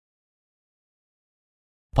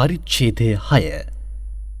පරිච්ඡේදය 6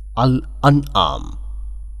 අල් අන්ආම්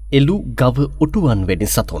එළු ගව ඔටුවන් වැනි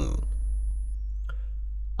සතුන්.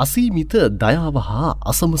 අසීමිත දයාව හා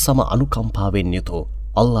අසමසම අනුකම්පාවෙන් යුතු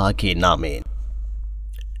අල්ලාහගේ නාමයෙන්.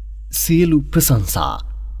 සියලු ප්‍රශංසා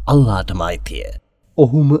අල්ලාහටම අයිතිය.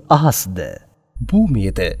 ඔහුම අහස්ද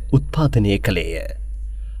භූමියද උත්පාදනය කළේය.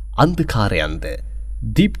 අන්ධකාරයන්ද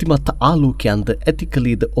දීප්තිමත් ආලෝකයන්ද ඇති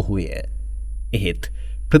කළේද ඔහුය. එහෙත්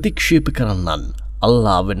ප්‍රතික්ෂේප කරන්නන්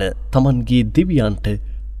අල්ලා වන තමන්ගේ දෙවියන්ට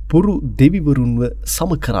පුරු දෙවිවරුන්ව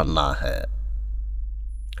සම කරන්නාහ.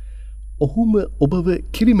 ඔහුම ඔබව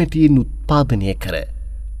කිරිමැටියෙන් උත්පාදනය කර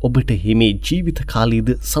ඔබට හිමි ජීවිත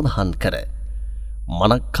කාලීද සඳහන් කර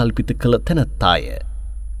මනක් කල්පිත කළ තැනැත්තාය.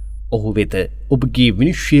 ඔහු වෙත ඔබගේ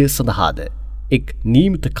විනිශ්චය සඳහාද එක්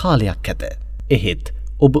නීමිත කාලයක් ඇත. එහෙත්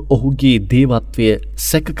ඔබ ඔහුගේ දේවත්වය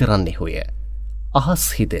සැක කරන්නේ හොය.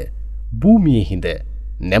 අහස්හිද භූමියෙහිද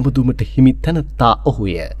නැඹදුමට හිමි තැනැත්තා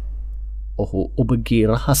ඔහුය. ඔහු ඔබගේ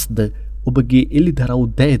රහස්ද ඔබගේ එළිදරව්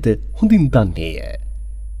දෑද හොඳින් දන්නේය.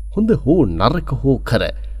 හොඳ හෝ නරක හෝ කර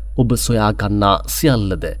ඔබ සොයාගන්නා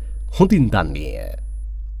සියල්ලද හොඳින් දන්නේය.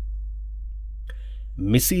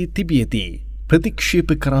 මෙසේ තිබියදී ප්‍රතික්ෂේප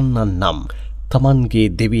කරන්නන් නම් තමන්ගේ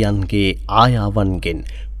දෙවියන්ගේ ආයාවන්ගෙන්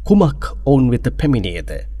කුමක් ඔවුන් වෙත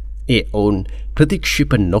පැමිණියද ඒ ඔවුන්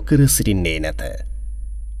ප්‍රතික්ෂේප නොකර සිටින්නේ නැත.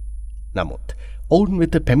 නමුත් ඔවුන්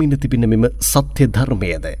වෙත පැමිණ තිබෙන මෙම සත්‍ය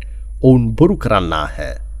ධර්මයද ඔවුන් බොරු කරන්නාහ.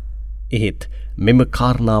 එහෙත් මෙම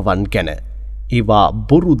කාරණාවන් ගැන ඒවා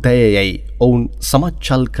බොරු දයයයි ඔවුන්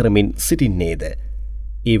සමච්චල් කරමින් සිටින්නේද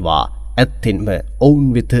ඒවා ඇත්තෙන්ම ඔවුන්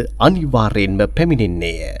වෙත අනිවාර්යෙන්ම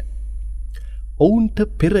පැමිණෙන්නේය. ඔවුන්ට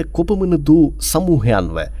පෙර කොපමණ දූ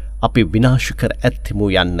සමූහයන්ව අපි විනාශ කර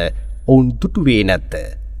ඇත්තෙමු යන්න ඔවුන් දුටුවේ නැද්ද?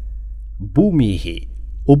 භූමියෙහි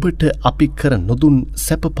ඔබට අපි කර නොදුන්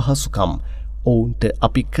සැප පහසුකම් ඔවුන්ට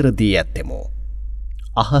අපි කර දී ඇත්තෙමු.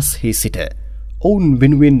 අහස්හි සිට ඔවුන්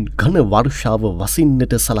වෙනුවෙන් ඝන වර්ෂාව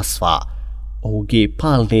වසින්නට සලස්වා ඔහුගේ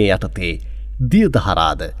පාලනය යටතේ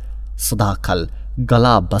දියදහරාද සදාකල්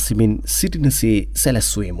ගලා බසිමින් සිටිනසේ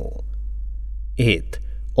සැලැස්වේමු. ඒත්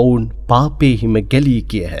ඔවුන් පාපයෙහිම ගැලී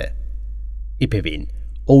ගියහ. එබැවින්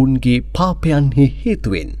ඔවුන්ගේ පාපයන්හි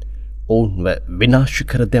හේතුවෙන් ඔවුන්ව විනාශ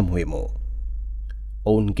කර දැමුවෙමු.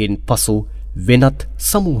 ඔවුන්ගෙන් පසු වෙනත්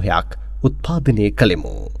සමූහයක් උත්පාදනය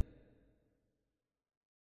කළෙමු.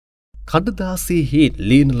 කඩදාසියෙහි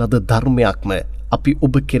ලියන ලද ධර්මයක්ම අපි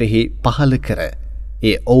ඔබ කෙරෙහි පහල කර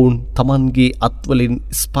ඒ ඔවුන් තමන්ගේ අත්වලින්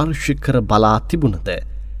ස්පර්ශ කර බලා තිබුණද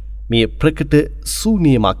මේ ප්‍රකට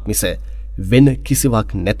සූනියමක් මිස වෙන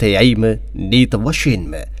කිසිවක් නැත යයිම නීත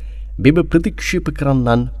වශයෙන්ම බිම ප්‍රතික්ෂේප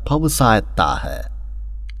කරන්නන් පවසා ඇත්තාහ.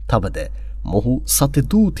 තවද මොහු සත්‍ය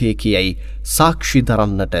දූතයෙකි යයි සාක්ෂි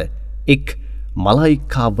දරන්නට එක්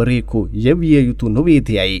මලායිකාවරයෙකු යවිය යුතු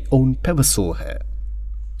නොවේදයයි ඔවුන් පැවසූහ.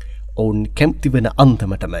 ඔවුන් කැමති වන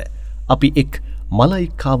අන්දමටම අපි එක්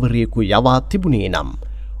මලායිකාවරයෙකු යවා තිබුණේ නම්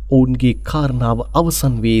ඔවුන්ගේ කාරණාව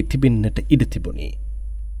අවසන් වී තිබෙන්නට ඉඩ තිබුණි.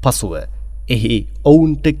 පසුව එහි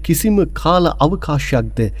ඔවුන්ට කිසිම කාල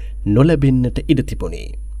අවකාශයක්ද නොලැබෙන්නට ඉඩ තිබුණි.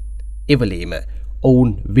 එවලීම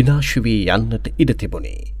ඔවුන් විනාශ වී යන්නට ඉඩ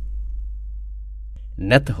තිබුණි.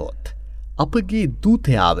 නැතහොත් අපගේ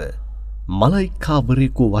දූතයාව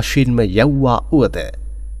මලායිකාවරයෙකු වශයෙන්ම යව්වා වුවද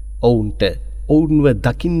ඔවුන්ට ඔවුන්ව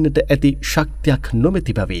දකින්නට ඇති ශක්තියක්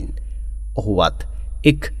නොමැති බවින් ඔහුවත්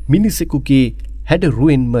එක් මිනිසෙකුගේ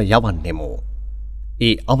හැඩරුවෙන්ම යවන්නෙමු.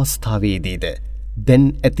 ඒ අවස්ථාවේදීද දැන්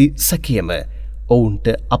ඇති සැකියම ඔවුන්ට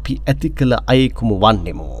අපි ඇති කළ අයෙකුම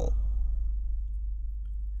වන්නෙමු.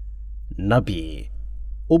 නබී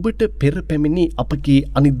ඔබට පෙර පැමිණි අපගේ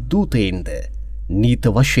අනිත් දූතයින්ද නීත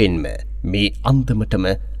වශයෙන්ම මේ අන්දමටම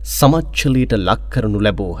සමච්චලයට ලක් කරනු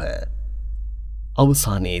ලැබූහ.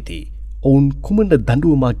 අවසානයේදී ඔවුන් කුමන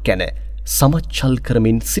දඬුවමක් ගැන සමච්චල්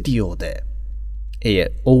කරමින් සිටියෝද එය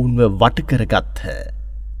ඔවුන්ව වටකරගත්හ.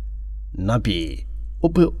 නබී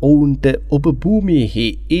ඔබ ඔවුන්ට ඔබ භූමියෙහි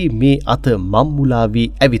ඒ මේ අත මම්මුලා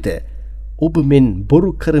වී ඇවිත ඔබ මෙන්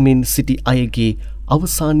බොරු කරමින් සිටි අයගේ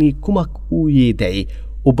අවසානී කුමක් වූයේ දැයි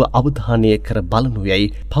ඔබ අවධානය කර බලනු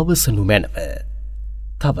යයි පවසනු මැනව.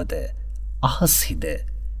 තවද අහස්හිද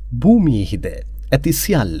භූමියෙහිද ඇති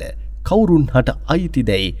සියල්ල කවුරුන් හට අයිති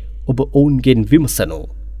දැයි ඔබ ඔවුන්ගෙන් විමසනු.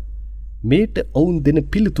 මේට ඔවුන් දෙන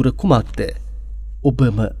පිළිතුර කුමක්ද?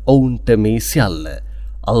 ඔබම ඔවුන්ට මේ සියල්ල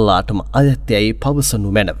අල්ලාටම අයත්යයි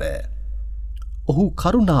පවසනු මැනව. ඔහු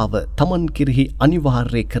කරුණාව තමන් කෙරෙහි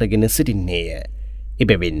අනිවාර්ය කරගෙන සිටින්නේය.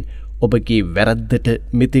 එබැවින් ඔබගේ වැරද්දට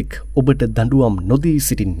මෙතෙක් ඔබට දඬුවම් නොදී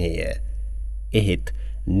සිටින්නේය. එහෙත්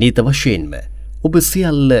නීත වශයෙන්ම ඔබ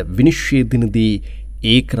සියල්ල විනිශ්චය දිනදී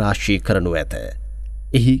ඒකරාශී කරනු ඇත.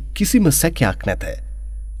 එහි කිසිම සැකයක් නැත.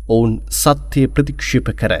 ඔවුන් සත්‍යය ප්‍රතික්ෂේප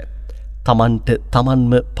කර තමන්ට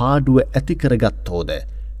තමන්ම පාඩුව ඇති කරගත්තෝද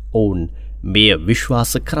ඔවුන් මෙය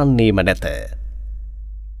විශ්වාස කරන්නේම නැත.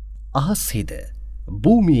 අහස්හිද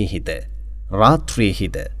භූමියෙහිද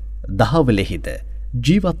රාත්‍රියෙහිද දහවලෙහිද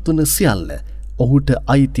ජීවත්වන සියල්ල ඔහුට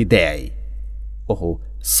අයිති දෑයි. ඔහු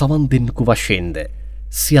සවන් දෙන්නෙකු වශයෙන්ද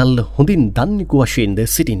සියල්ල හොඳින් දන්නෙකු වශයෙන්ද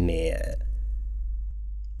සිටින්නේය.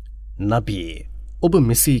 නබී ඔබ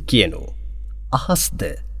මෙසේ කියනු අහස්ද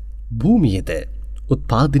භූමියද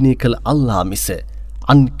උත්පාදනය කළ අල්ලා මිස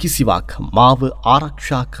අන් කිසිවක් මාව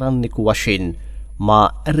ආරක්ෂා කරන්නෙකු වශයෙන් මා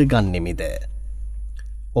ඇරගන්නෙමිද.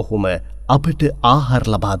 ඔහුම අපට ආහාර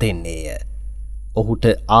ලබා දෙන්නේය. ඔහුට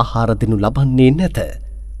ආහාර දෙනු ලබන්නේ නැත.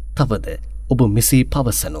 තවද ඔබ මෙසේ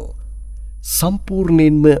පවසනු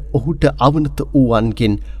සම්පූර්ණයෙන්ම ඔහුට අවනත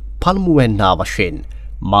වූවන්ගෙන් පළමුවැන්නා වශයෙන්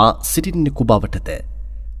මා සිටින්නෙකු බවටද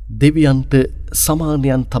දෙවියන්ට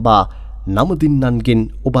සමානයන් තබා නමදින්නන්ගෙන්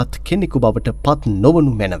ඔබත් කෙනෙකු බවට පත්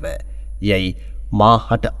නොවනු මැනව යැයි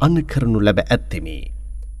මාහට අනුකරනු ලැබ ඇත්තෙමි.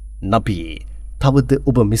 නබී තවද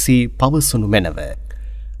ඔබ මෙසේ පවසනු මැනව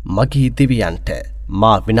මගේ දෙවියන්ට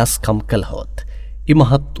මා විනාස්කම් කළහොත්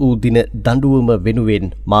ඉමහත් වූ දින දඬුවම වෙනුවෙන්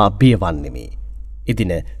මා බියවන්නෙමි.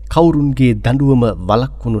 එදින කවුරුන්ගේ දඬුවම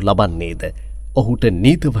වළක්වනු ලබන්නේද ඔහුට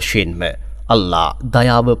නීත වශයෙන්ම අල්ලා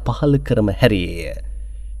දයාව පහළ කරම හැරියේය.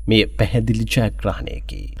 මේ පැහැදිලි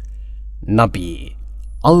ජයග්‍රහණයකි. නබී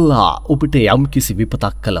අල්ලා ඔබට යම් කිසි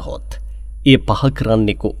විපතක් කළහොත් ඒ පහ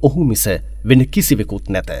කරන්නෙකු ඔහු මිස වෙන කිසිවෙකුත්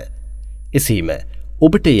නැත. එසේම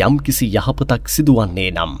ඔබට යම් කිසි යහපතක්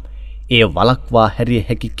සිදුවන්නේ නම් එය වළක්වා හැරිය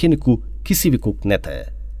හැකි කෙනෙකු කිසිවෙකුත් නැත.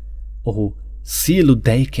 ඔහු සියලු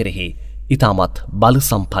දැයි කෙරෙහි ඉතාමත් බල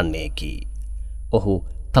සම්පන්නයකි. ඔහු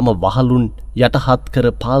තම වහලුන් යටහත් කර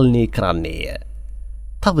පාලනය කරන්නේය.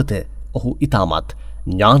 තවද ඔහු ඉතාමත්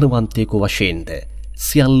ඥානවන්තයෙකු වශයෙන්ද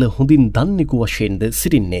සියල්ල හොඳින් දන්නෙකු වශයෙන්ද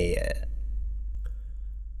සිටින්නේය.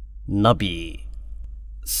 නබී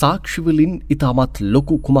සාක්ෂිවලින් ඉතාමත්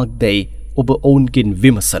ලොකු කුමක් දැයි ඔබ ඔවුන්ගෙන්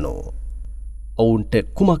විමසනු. ඔවුන්ට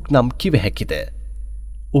කුමක් නම් කිව හැකිද?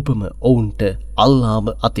 ඔබම ඔවුන්ට අල්ලාම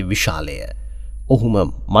අති විශාලය. ඔහුම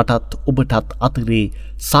මටත් ඔබටත් අතරේ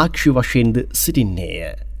සාක්ෂි වශයෙන්ද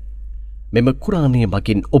සිටින්නේය. මෙම කුරාණය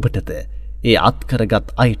මගින් ඔබටද ඒ අත්කරගත්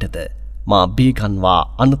අයටද මා බේගන්වා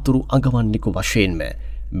අනතුරු අඟවන්නෙකු වශයෙන්ම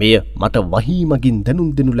මෙය මට වහී මගින් දැනුම්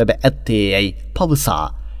දෙනු ලැබ ඇත්තේ යැයි පවසා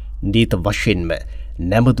නීත වශයෙන්ම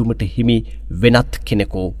නැමදුමට හිමි වෙනත්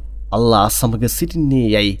කෙනෙකු අල්ලා සමග සිටින්නේ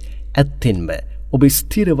යැයි ඇත්තෙන්ම ඔබ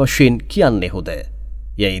ස්ථිර වශයෙන් කියන්නෙහුද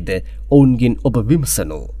යැයිද ඔවුන්ගෙන් ඔබ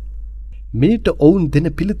විමසනු. මේට ඔවුන් දෙන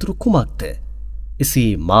පිළිතුරු කුමක්ද?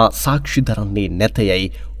 එසේ මා සාක්ෂි දරන්නේ නැත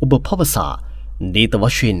යැයි ඔබ පවසා නීත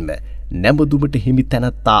වශයෙන්ම නැමදුමට හිමි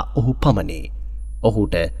තැනැත්තා ඔහු පමණි.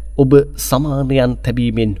 ඔහුට ඔබ සමානයන්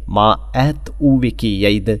තැබීමෙන් මා ඈත් වූවෙකි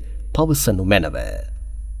යැයිද පවසනු මැනව.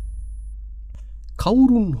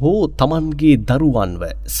 කවුරුන් හෝ තමන්ගේ දරුවන්ව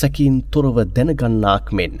සැකින් තොරව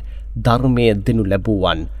දැනගන්නාක් මෙන් ධර්මය දෙනු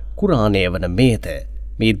ලැබුවන් කුරාණය වන මේද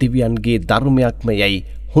මේ දෙවියන්ගේ ධර්මයක්ම යැයි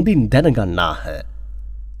හොඳින් දැනගන්නාහ.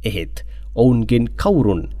 එහෙත් ඔවුන්ගෙන්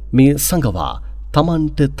කවුරුන් මේ සඟවා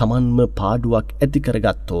තමන්ට තමන්ම පාඩුවක්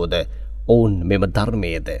ඇතිකරගත්තෝද ඔවුන් මෙම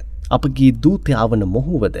ධර්මයද අපගේ දූතයාවන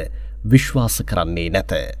මොහුවද විශ්වාස කරන්නේ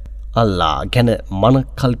නැත. අල්ලා ගැන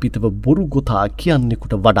මනකල්පිතව බොරු ගොතා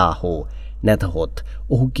කියන්නෙකුට වඩා හෝ නැතහොත්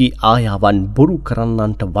ඔහුගේ ආයාවන් බොරු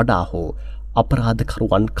කරන්නන්ට වඩා හෝ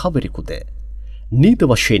අපරාධකරුවන් කවරෙකුද? නීත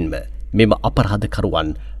වශයෙන්ම මෙම අපරාධකරුවන්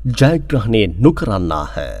ජයග්‍රහණය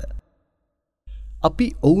නොකරන්නාහ. අපි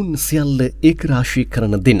ඔවුන් සියල්ල ඒකරාශී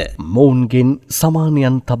කරන දින මොවුන්ගෙන්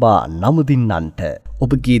සමානයන් තබා නමදින්නන්ට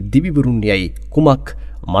ඔබගේ දිවිවරුන් යැයි කුමක්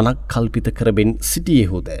මනක් කල්පිත කරබෙන්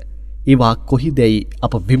සිටියෙහුද? ඒවා කොහිදැයි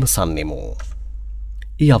අප විමසන්නෙමු.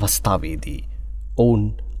 ඒ අවස්ථාවේදී ඔවුන්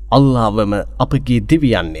අල්ලාවම අපගේ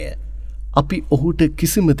දෙවියන්ය. අපි ඔහුට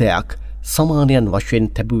කිසිම දෙයක් සමානයන් වශයෙන්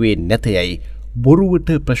තැබුවේ නැතයයි බොරුවට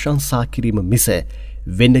ප්‍රශංසා කිරීම මිස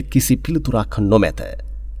වෙන කිසි පිළිතුරක් නොමැත.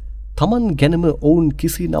 තමන් ගැනම ඔවුන්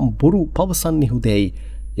කිසි නම් බොරු පවසන්නෙහුදැයි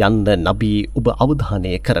යන්න නබී ඔබ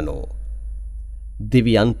අවධානය කරනු.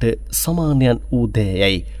 දෙවියන්ට සමානයන් වූ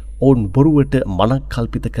දෑයයි ඔවුන් බොරුවට මනක්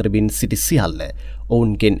කල්පිත කරමින් සිටි සියල්ල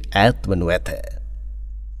ඔවුන්ගෙන් ඈත්වනු ඇත.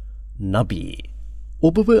 නබී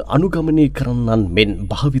ඔබව අනුගමනය කරන්නන් මෙන්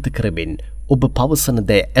භාවිත කරමින් ඔබ පවසන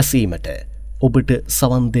දෑ ඇසීමට ඔබට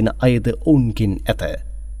සවන් දෙන අයද ඔවුන්ගෙන් ඇත.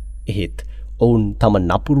 එහෙත් ඔවුන් තම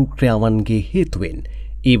නපුරු ක්‍රියාවන්ගේ හේතුවෙන්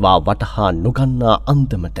ඒවා වටහා නොගන්නා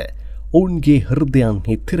අන්දමට ඔවුන්ගේ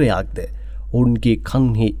හෘදයන්හි තිරයක්ද ඔවුන්ගේ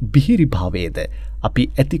කන්හි බිහිරිභාවයද අපි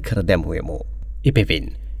ඇති කර දැමුවෙමු. එබැවින්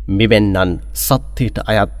මෙවැන්නන් සත්‍යයට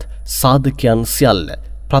අයත් සාධකයන් සියල්ල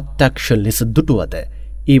ප්‍රත්‍යක්ෂ ලෙස දුටුවද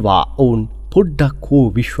ඒවා ඔවුන් පොඩ්ඩක් හෝ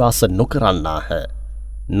විශ්වාස නොකරන්නාහ.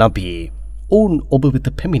 නබී ඔවුන් ඔබ වෙත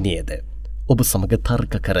පැමිණියද ඔබ සමග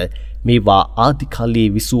තර්ක කර මේවා ආදිකාලයේ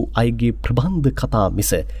විසූ අයගේ ප්‍රබන්ධ කතා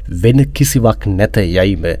මිස වෙන කිසිවක් නැත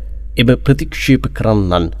යයිම එබ ප්‍රතික්ෂේප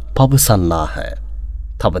කරන්නන් පවසන්නාහ.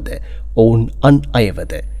 තවද ඔවුන් අන්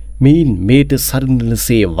අයවද මෙයින් මේට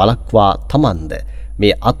සරිඳනසේ වලක්වා තමන්ද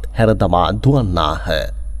මේ අත්හැර දමා දුවන්නාහ.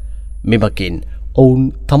 මෙමකින් ඔවුන්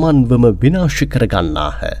තමන්වම විනාශ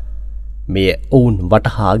කරගන්නාහ. මෙය ඔවුන්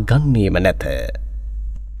වටහා ගන්නේම නැත.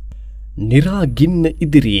 නිරාගින්න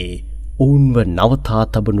ඉදිරියේ ඔවුන්ව නවතා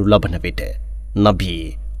තබනු ලබන විට නබී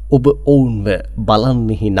ඔබ ඔවුන්ව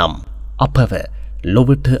බලන්නෙහි නම් අපව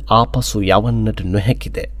ලොවට ආපසු යවන්නට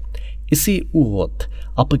නොහැකිද? එසේ වුවොත්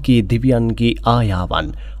අපගේ දෙවියන්ගේ ආයාවන්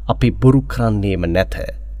අපි බොරු කරන්නේම නැත.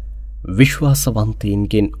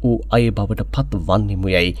 විශ්වාසවන්තයින්ගෙන් වූ අය බවට පත් වන්නෙමු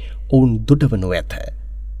යැයි ඔවුන් දුඩවනු ඇත.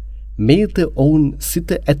 මේද ඔවුන්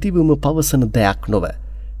සිත ඇතිවම පවසන දෙයක් නොව.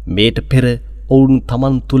 මේට පෙර ඔවුන්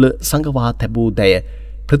තමන් තුළ සඟවා තැබූ දැය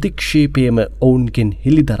ප්‍රතික්ෂේපයම ඔවුන්ගෙන්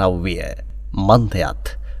හෙළිදරව් විය. මන්දයත්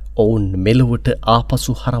ඔවුන් මෙලොවට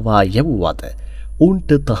ආපසු හරවා යැවුවද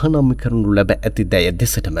ඔවුන්ට තහනම් කරනු ලැබ ඇති දැය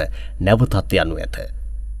දෙසටම නැවතත් යනු ඇත.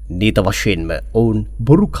 නීත වශයෙන්ම ඔවුන්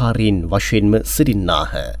බොරුකාරීන් වශයෙන්ම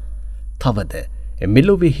සිටින්නාහ. තවද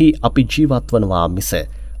මෙලොවෙහි අපි ජීවත් වනවා මිස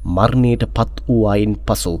මරණයට පත් වූ අයින්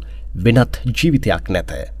පසු වෙනත් ජීවිතයක්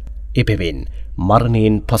නැත. එබැවින්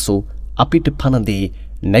මරණයෙන් පසු අපිට පනදී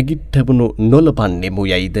නැගිට්ටවනු නොලබන්නෙමු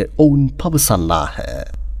යයිද ඔවුන් පවසන්නාහ.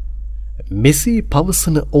 මෙසේ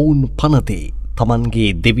පවසන ඔවුන් පනදී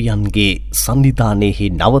තමන්ගේ දෙවියන්ගේ සන්නිධානයෙහි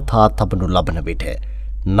නවතා තබනු ලබන විට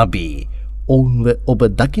නබී ඔවුන්ව ඔබ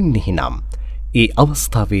දකින්නෙහි නම් ඒ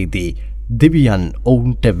අවස්ථාවේදී දෙවියන්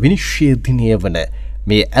ඔවුන්ට විනිශ්චය දිනය වන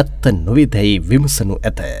මේ ඇත්ත නොවේදැයි විමසනු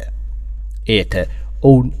ඇත. එයට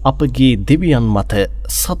ඔවුන් අපගේ දෙවියන් මත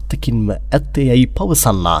සත්තකින්ම ඇත්තයයි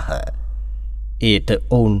පවසන්නාහ. එයට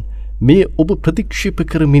ඔවුන් මේ ඔබ ප්‍රතික්ෂේප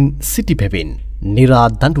කරමින් සිටි බැවින් නිරා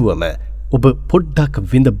දඬුවම ඔබ පොඩ්ඩක්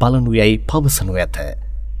විඳ බලනු යැයි පවසනු ඇත.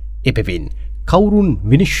 එබැවින් කවුරුන්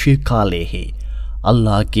විනිශ්චය කාලයෙහි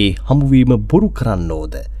අල්ලාහගේ හමුවීම බොරු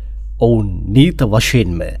කරන්නෝද ඔවුන් නීත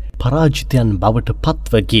වශයෙන්ම පරාජිතයන් බවට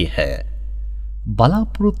පත්ව ගියහ.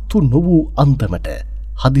 බලාපොරොත්තු නොවූ අන්දමට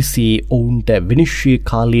හදිසියේ ඔවුන්ට විනිශ්චය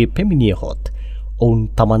කාලයේ පැමිණියහොත් ඔවුන්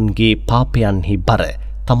තමන්ගේ පාපයන්හි බර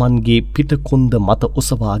තමන්ගේ පිටකොන්ද මත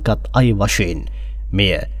ඔසවාගත් අය වශයෙන්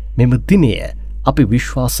මෙම දිනය අපි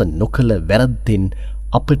විශ්වාස නොකළ වැරද්දෙන්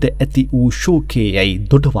අපට ඇති වූ ශෝකය යැයි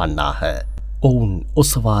දොඩවන්නාහ. ඔවුන්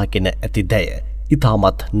ඔසවාගෙන ඇති දැය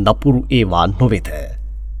ඉතාමත් නපුරු ඒවා නොවෙත.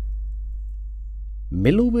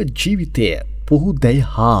 මෙලොව ජීවිතය පුහු දැය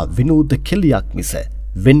හා විනෝද කෙලියක් මිස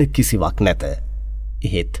වෙන කිසිවක් නැත.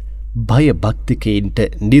 එහෙත් භය භක්තිකයින්ට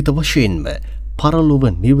නීත වශයෙන්ම පරලොව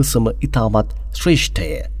නිවසම ඉතාමත් ශ්‍රේෂ්ඨය.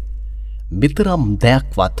 මෙතරම්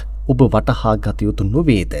දෙයක්වත් ඔබ වටහා ගත යුතු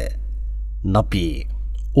නොවේද? නබී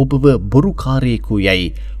ඔබව බොරුකාරයෙකු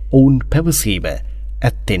යැයි ඔවුන් පැවසීම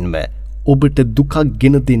ඇත්තෙන්ම ඔබට දුකක්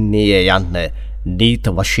ගෙන දෙන්නේය යන්න නීත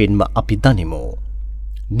වශයෙන්ම අපි දනිමු.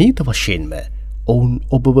 නීත වශයෙන්ම ඔවුන්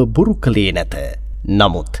ඔබව බොරු කළේ නැත.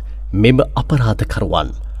 නමුත් මෙම අපරාධකරුවන්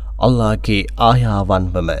අල්ලාහගේ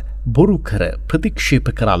ආයාවන්වම බොරු කර ප්‍රතික්ෂේප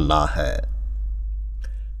කරන්නාහ.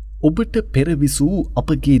 ඔබට පෙරවිසූ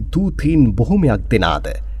අපගේ දූතීන් බොහොමයක් දෙනාද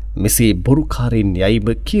මෙසේ බොරුකාරින් යයිම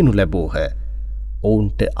කියනු ලැබූහ.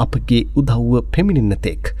 ඔවුන්ට අපගේ උදව්ව පැමිණෙන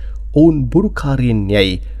තෙක් ඔවුන් බොරුකාරින්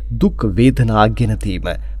යයි දුක් වේදනා ගෙනතීම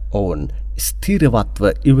ඔවුන් ස්ථීරවත්ව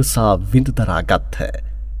ඉවසා විඳදරාගත්හ.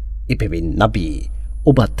 එබැවින් නබී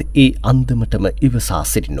ඔබත් ඒ අන්දමටම ඉවසා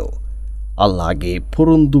සිටිනු. අල්ලාහගේ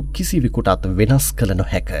පොරොන්දු කිසිවෙකුටත් වෙනස් කළ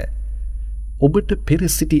නොහැක. ඔබට පෙර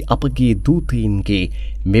සිටි අපගේ දූතයින්ගේ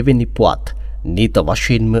මෙවැනි පුවත් නීත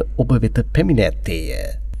වශයෙන්ම ඔබ වෙත පැමිණ ඇත්තේය.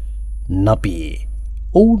 නබී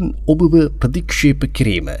ඔවුන් ඔබව ප්‍රතික්ෂේප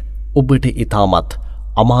කිරීම ඔබට ඉතාමත්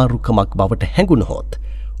අමාරුකමක් බවට හැඟුණහොත්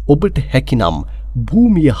ඔබට හැකිනම්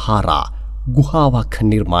භූමිය හාරා ගුහාවක්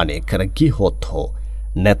නිර්මාණය කර ගියහොත් හෝ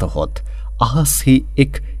නැතහොත් අහස්හි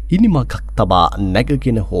එක් ඉනිමගක් තබා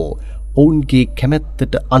නැගගෙන හෝ ඔවුන්ගේ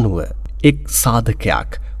කැමැත්තට අනුව එක්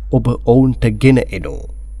සාධකයක් ඔබ ඔවුන්ට ගෙන එනු.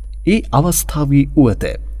 ඒ අවස්ථාවී වුවත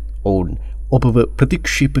ඔවුන් ඔබව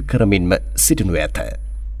ප්‍රතික්ෂේප කරමින්ම සිටිනු ඇත.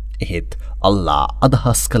 එහෙත් අල්ලා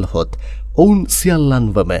අදහස් කළහොත් ඔවුන්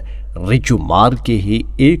සියල්ලන්වම ඍජු මාර්ගයෙහි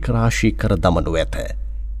ඒකරාශී කර දමනු ඇත.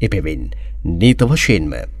 එබැවින් නීත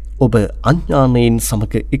වශයෙන්ම ඔබ අඥානයෙන්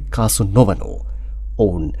සමග එක්කාසු නොවනු.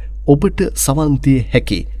 ඔවුන් ඔබට සවන් දිය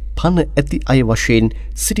හැකි පන ඇති අය වශයෙන්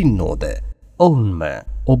සිටින්නෝද ඔවුන්ම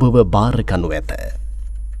ඔබව බාරගනු ඇත.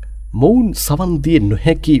 මොවුන් සවන්දිය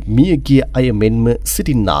නොහැකි මියගිය අය මෙන්ම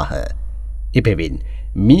සිටින්නාහ. එබැවින්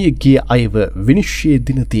මියගිය අයව විනිශ්චය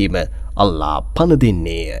දිනතීම අල්ලා පණ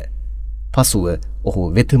දෙන්නේය. පසුව ඔහු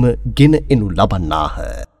වෙතම ගෙන එනු ලබන්නාහ.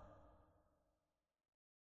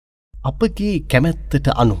 අපගේ කැමැත්තට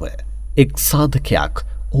අනුව එක් සාධකයක්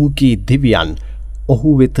ඔහුගේ දෙවියන් ඔහු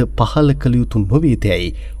වෙත පහල කළ යුතු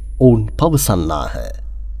නොවේදැයි ඔවුන් පවසන්නාහ.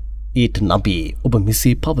 ඊට නබී ඔබ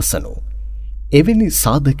මෙසේ පවසනු. එවැනි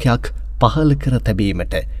සාධකයක් පහල කර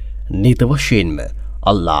තැබීමට නිත වශයෙන්ම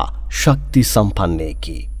අල්ලා ශක්ති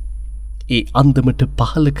සම්පන්නයකි. ඒ අන්දමට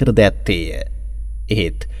පහල කරද ඇත්තේය.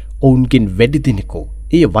 එහෙත් ඔවුන්ගෙන් වැඩි දෙනෙකු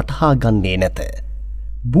එය වටහා ගන්නේ නැත.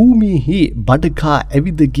 භූමියෙහි බඩගා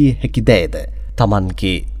ඇවිදගිය හැකි දෑද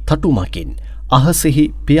තමන්ගේ තටුමකින් අහසෙහි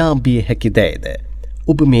පියාඹිය හැකි දෑද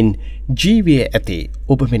ඔබ මෙන් ජීවය ඇති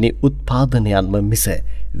ඔබ මෙනි උත්පාදනයන්ම මිස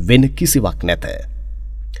වෙන කිසිවක් නැත.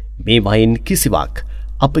 මේ වයින් කිසිවක්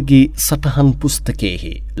අපගේ සටහන්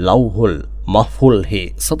පුස්තකයෙහි ලව්හොල් මහ්හොල්හි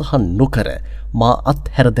සඳහන් නොකර මා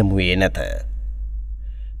අත්හැරදැමුවේ නැත.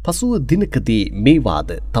 පසුව දිනකදී මේ වාද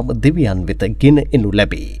තම දෙවියන් වෙත ගෙන එනු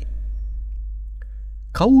ලැබේ.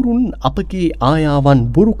 කවුරුන් අපගේ ආයාවන්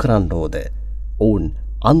බොරු කරන්නෝද ඔවුන්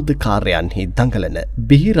අන්ධකාරයන්හි දඟලන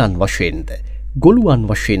බිහිරන් වශයෙන්ද ගොළුවන්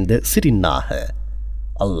වශයෙන්ද සිටින්නාහ.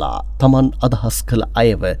 අල්ලා තමන් අදහස් කළ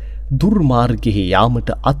අයව දුර්මාර්ගෙහි යාමට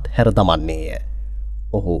අත්හැර දමන්නේය.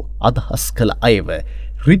 ඔහු අදහස් කළ අයව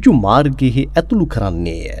ඍජු මාර්ගෙහි ඇතුළු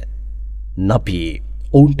කරන්නේය. නබී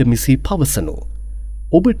ඔවුන්ට මෙසේ පවසනු.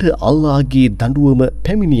 ඔබට අල්ලාගේ දඬුවම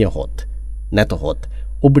පැමිණියහොත් නැතහොත්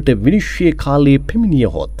ඔබට විනිශ්චය කාලයේ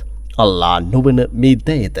පැමිණියහොත් අල්ලා නොවන මේ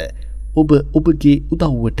දෑද ඔබ ඔබගේ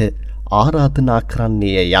උදව්වට ආරාධනා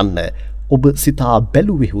කරන්නේය යන්න ඔබ සිතා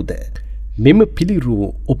බැලුවෙහුද. මෙම පිළිරූ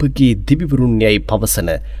ඔබගේ දිවිවරුන් යැයි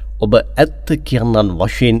පවසන ඔබ ඇත්ත කියන්නන්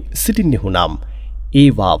වශයෙන් සිටින්නෙහු නම්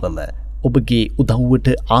ඒවාවම ඔබගේ උදව්වට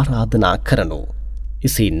ආරාධනා කරනු.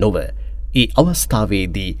 එසේ නොව ඒ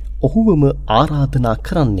අවස්ථාවේදී ඔහුවම ආරාධනා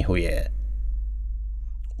කරන්නෙහුය.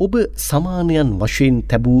 ඔබ සමානයන් වශයෙන්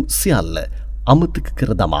තැබූ සියල්ල අමතක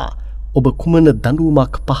කර දමා ඔබ කුමන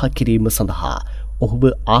දඬුවමක් පහ කිරීම සඳහා ඔහුව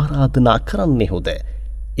ආරාධනා කරන්නෙහුද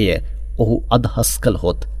එය ඔහු අදහස්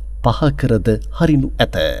කළහොත් පහ කරද හරිනු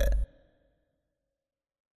ඇත.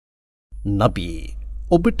 නබී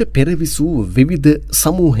ඔබට පෙරවිසූ විවිධ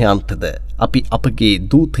සමූහයන්ටද අපි අපගේ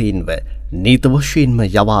දූතයින්ව නීත වශයෙන්ම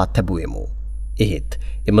යවා තැබුවෙමු. එහෙත්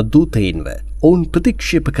එම දූතයින්ව ඔවුන්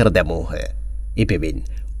ප්‍රතික්ෂේප කර දැමූහ. එබැවින්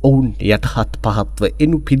ඔවුන් යටහත් පහත්ව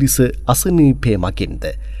එනු පිණිස අසනීපය මකින්ද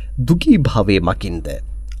දුගී භාවය මකින්ද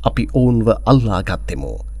අපි ඔවුන්ව අල්ලා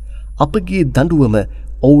ගත්තෙමු. අපගේ දඬුවම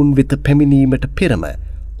ඔවුන් වෙත පැමිණීමට පෙරම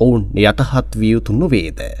ඔවුන් යටහත් විය යුතු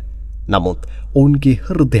නොවේද. නමුත් ඔවුන්ගේ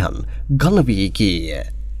හෘදයන් ඝන වී ගියේය.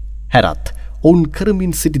 හැරත් ඔවුන්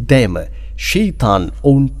කරමින් සිටි දෑම ෂයිතාන්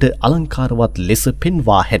ඔවුන්ට අලංකාරවත් ලෙස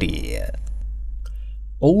පෙන්වා හැරියේය.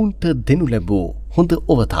 ඔවුන්ට දෙනු ලැබූ හොඳ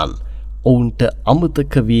ඔවතන් ඔවුන්ට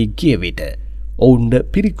අමතක වී ගිය විට ඔවුන්ට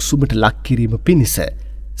පිරික්සුමට ලක් කිරීම පිණිස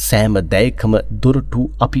සෑම දෑයකම දොරටු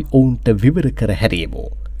අපි ඔවුන්ට විවර කර හැරියෙමු.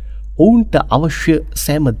 ඔවුන්ට අවශ්‍ය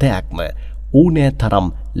සෑම දෑයක්ම ඕනෑ තරම්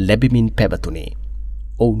ලැබෙමින් පැවතුණි.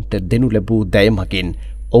 ඔවුන්ට දෙනු ලැබූ දෑ මගින්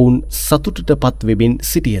ඔවුන් සතුටට පත්වෙමින්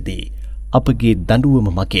සිටියදී අපගේ දඬුවම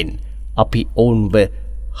මගින් අපි ඔවුන්ව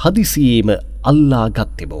හදිසියේම අල්ලා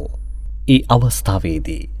ගත්තෙමු. ඒ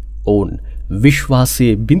අවස්ථාවේදී ඔවුන්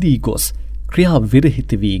විශ්වාසයේ බිඳී ගොස් ක්‍රියා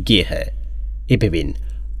විරහිත වී ගියහ. එබැවින්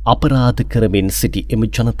අපරාධ කරමින් සිටි එම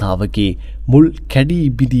ජනතාවගේ මුල් කැඩී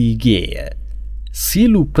බිඳී ගියේය.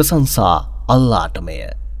 සියලු ප්‍රශංසා අල්ලාටමය.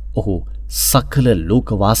 ඔහු සකල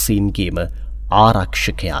ලෝකවාසීන්ගේම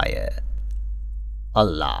ආරක්ෂකයාය.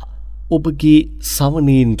 අල්ලා ඔබගේ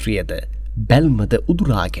සවනේන්ද්‍රියද බැල්මද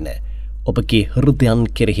උදුරාගෙන ඔබගේ හෘදයන්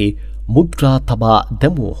කෙරෙහි මුද්‍රා තබා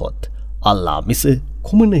දැමුවහොත් අල්ලා මිස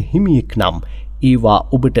කුමන හිමියෙක් නම් ඒවා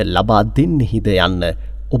ඔබට ලබා දෙන්නෙහිද යන්න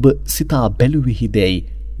ඔබ සිතා බැලුවෙහිදැයි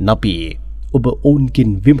නබී ඔබ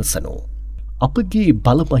ඔවුන්ගෙන් විමසනු. අපගේ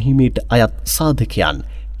බලමහිමයට අයත් සාධකයන්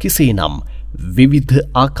කෙසේනම් විවිධ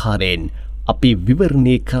ආකාරයෙන් අපි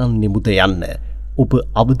විවරණය කරන්නෙමුද යන්න ඔබ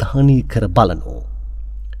අවධානය කර බලනු.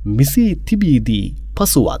 මෙසේ තිබීදී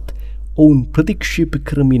පසුවත් ඔවුන් ප්‍රතික්ෂේප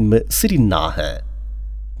කරමින්ම සිටින්නාහ.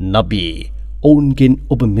 නබී ඔවුන්ගෙන්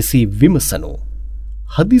ඔබ මෙසේ විමසනු.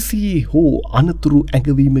 හදිසියේ හෝ අනතුරු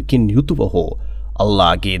ඇඟවීමකින් යුතුව හෝ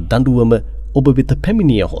අල්ලාගේ දඬුවම ඔබ වෙත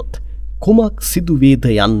පැමිණියහොත් කුමක් සිදුවේද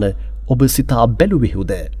යන්න ඔබ සිතා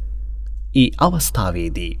බැලුවෙහුද? ඒ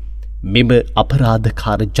අවස්ථාවේදී මෙම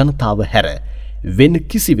අපරාධකාර ජනතාව හැර වෙන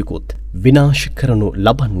කිසිවෙකුත් විනාශ කරනු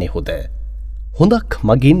ලබන්නෙහුද? හොඳක්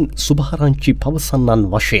මගින් සුභාරංචි පවසන්නන්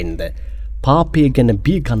වශයෙන්ද පාපය ගැන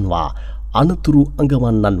බියගන්වා අනතුරු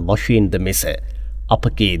අඟවන්නන් වශයෙන්ද මිස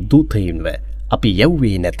අපගේ දූතයින්ව අපි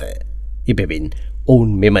යැව්වේ නැත. එබැවින්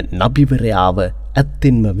ඔවුන් මෙම නබිවරයාව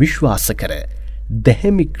ඇත්තෙන්ම විශ්වාස කර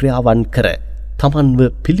දැහැමි ක්‍රියාවන් කර තමන්ව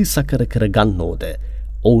පිළිසකර කර ගන්නෝද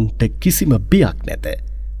ඔවුන්ට කිසිම බියක් නැත.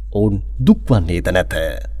 ඔවුන් දුක්වන්නේද නැත.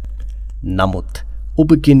 නමුත්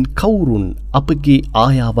ඔබගෙන් කවුරුන් අපගේ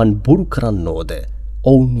ආයාවන් බොරු කරන්නෝද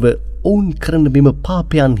ඔවුන්ව ඔවුන් කරන මෙම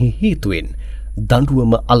පාපයන්හි හේතුවෙන්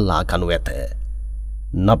දඬුවම අල්ලා ගනු ඇත.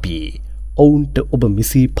 නබී ඔවුන්ට ඔබ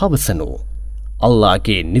මිසී පවසනු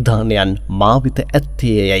අල්ලාගේ නිධානයන් මා වෙත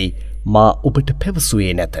ඇත්තේ යැයි මා ඔබට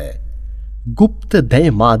පැවසුවේ නැත. ගුප්ත දැය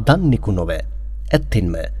මා දන්නෙකු නොව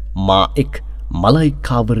ඇත්තෙන්ම මා එක්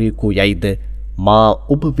මලයිකාවරයෙකු යයිද මා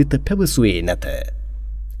ඔබ වෙත පැවසුවේ නැත.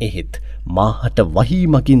 එහෙත් මාහට වහී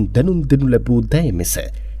මගින් දැනුම් දෙනු ලැබූ දැය මිස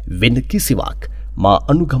වෙන කිසිවක් මා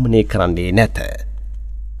අනුගමනය කරන්නේ නැත.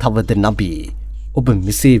 තවද නබී ඔබ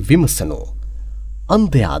මෙසේ විමසනු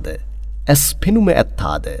අන්ධයාද ඇස් පෙනුම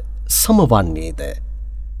ඇත්තාද සමවන්නේද?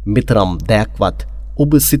 මෙතරම් දයක්වත්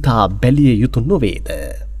ඔබ සිතා බැලිය යුතු නොවේද?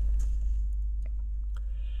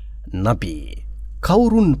 නබී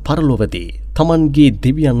කවුරුන් පරලොවදී තමන්ගේ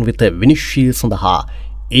දෙවියන් වෙත විනිශ්චය සඳහා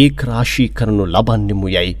ඒකරාශී කරනු ලබන්නෙමු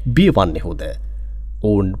යැයි බියවන්නෙහුද?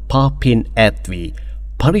 ඔවුන් පාපයෙන් ඈත් වී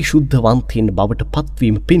පරිශුද්ධවන්තයින් බවට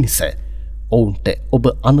පත්වීම පිණිස ඔවුන්ට ඔබ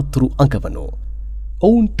අනතුරු අඟවනු.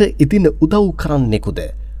 ඔවුන්ට එදින උදව් කරන්නෙකුද?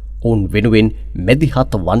 ඔවුන් වෙනුවෙන්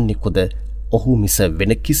මැදිහත් වන්නෙකුද? ඔහු මිස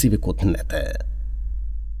වෙන කිසිවෙකුත් නැත.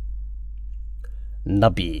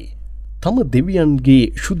 නබී තම දෙවියන්ගේ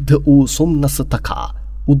ශුද්ධ වූ සොම්නස තකා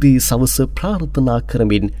උදේ සවස ප්‍රාර්ථනා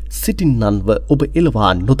කරමින් සිටින්නන්ව ඔබ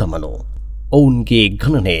එළවා නොදමනු. ඔවුන්ගේ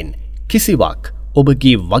ගණනයෙන් කිසිවක්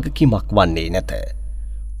ඔබගේ වගකීමක් වන්නේ නැත.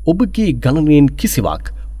 ඔබගේ ගණනයෙන් කිසිවක්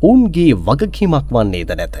ඔවුන්ගේ වගකීමක්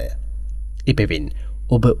වන්නේද නැත. එබැවින්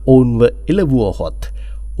ඔබ ඔවුන්ව එළවුවහොත්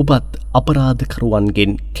ඔබත්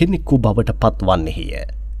අපරාධකරුවන්ගෙන් කෙනෙකු බවට පත්වන්නේය.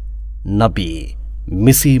 නබී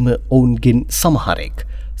මෙසේම ඔවුන්ගෙන්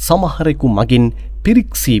සමහරෙකු මගින්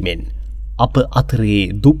පිරික්සීමෙන් අප අතරේ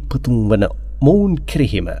දුප්පතුන් වන මොවුන්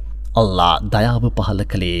කෙරෙහිම අල්ලා දයාව පහළ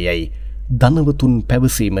කළේ යැයි ධනවතුන්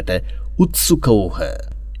පැවසීමට උත්සුක වූහ.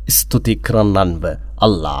 ස්තුති කරන්නන්ව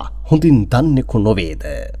අල්ලා හොඳින් දන්නෙකු නොවේද?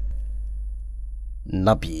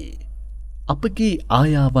 නබී අපගේ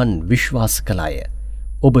ආයාවන් විශ්වාස කළ අය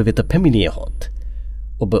ඔබ වෙත පැමිණියහොත්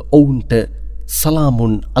ඔබ ඔවුන්ට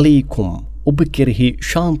සලාමුන් අලයිකුම් ඔබ කෙරෙහි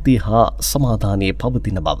ශාන්තිය හා සමාධානය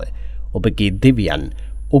පවතින බව ඔබගේ දෙවියන්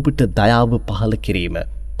ඔබට දයාව පහළ කිරීම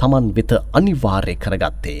තමන් වෙත අනිවාර්ය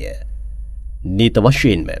කරගත්තේය. නීත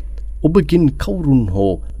වශයෙන්ම ඔබගින් කවුරුන්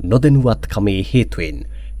හෝ නොදැනුවත්කමේ හේතුවෙන්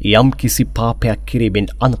යම් කිසි පාපයක් කිරීමෙන්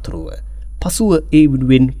අනතුරුව පසුව ඒ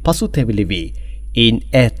වෙනුවෙන් පසුතැවිලි වී එයින්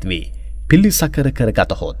ඈත් වී පිළිසකර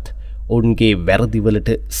කරගතහොත් ඔවුන්ගේ වැරදිවලට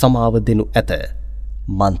සමාව දෙනු ඇත.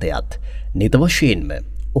 මන්තයත් නීත වශයෙන්ම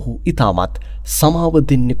ඔහු ඉතාමත් සමාව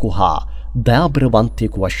දෙන්නෙකු හා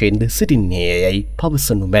දයාබරවන්තයෙකු වශයෙන්ද සිටින්නේ යැයි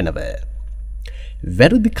පවසනු මැනව.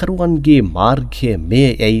 වැරදිකරුවන්ගේ මාර්ගය මෙය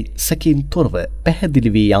යැයි සැකින් තොරව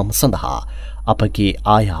පැහැදිලි වී යාම සඳහා අපගේ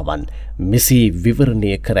ආයාවන් මෙසේ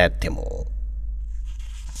විවරණය කර ඇත්තෙමු.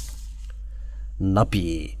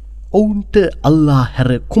 නබී ඔවුන්ට අල්ලා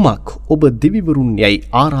හැර කුමක් ඔබ දෙවිවරුන් යැයි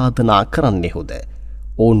ආරාධනා කරන්නෙහුද?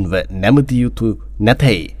 ඔවුන්ව නැමදිය යුතු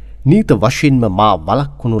නැතැයි නීත වශයෙන්ම මා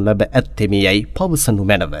වළක්වනු ලැබ ඇත්තෙමි යැයි පවසනු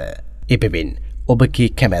මැනව. එබැවින් ඔබගේ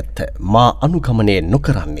කැමැත්ත මා අනුගමනය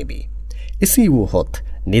නොකරන්නෙමි. එසේ වූහොත්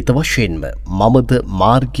නීත වශයෙන්ම මමද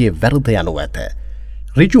මාර්ගය වැරද යනු ඇත.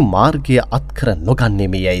 ඍජු මාර්ගය අත්කර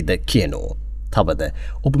නොගන්නෙමි යැයිද කියනු. තවද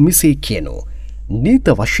ඔබ මෙසේ කියනු නීත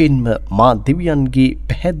වශයෙන්ම මා දෙවියන්ගේ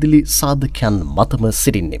පැහැදිලි සාධකයන් මතම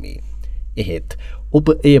සිටින්නෙමි. එහෙත් ඔබ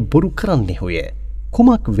එය බොරු කරන්නෙහුය.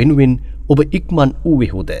 කුමක් වෙනුවෙන් ඔබ ඉක්මන්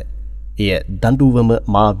වූවෙහුද? එය දඬුවම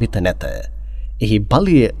මා වෙත නැත. එහි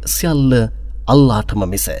බලය සියල්ල අල්ලාටම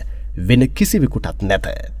මිස වෙන කිසිවෙකුටත් නැත.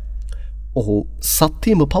 ඔහු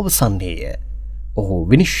සත්‍යම පවසන්නේය. ඔහු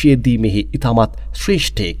විනිශ්චය දීමෙහි ඉතාමත්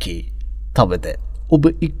ශ්‍රේෂ්ඨයෙකි. තවද ඔබ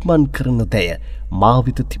ඉක්මන් කරන දෑ මා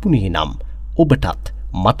වෙත තිබුණේ නම් ඔබටත්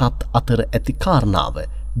මටත් අතර ඇති කාරණාව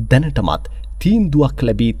දැනටමත් තීන්දුවක්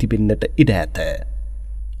ලැබී තිබෙන්නට ඉඩ ඇත.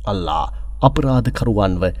 අල්ලා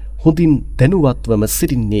අපරාධකරුවන්ව හොඳින් දැනුවත්වම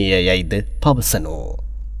සිටින්නේය යයිද පවසනු.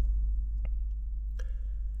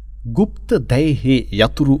 ගුප්ත දැයෙහි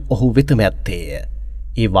යතුරු ඔහු වෙතම ඇත්තේය.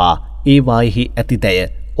 ඒවායෙහි ඇති දැය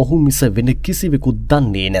ඔහු මිස වෙන කිසිවෙකු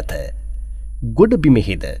දන්නේ නැත.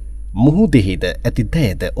 ගොඩබිමෙහිද මුහුදෙහිද ඇති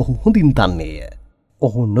දැයද ඔහු හොඳින් දන්නේය.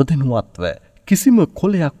 ඔහු නොදැනුවත්ව කිසිම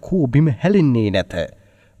කොලයක් හෝ බිම හැලෙන්නේ නැත.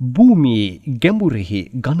 භූමියේ ගැඹුරෙහි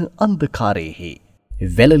ඝන අන්ධකාරයේහි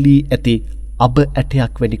වැළලී ඇති අබ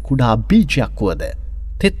ඇටයක් වැනි කුඩා බීජයක් වුවද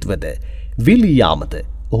තෙත්වද විලී යාමද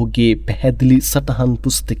ඔහුගේ පැහැදිලි සටහන්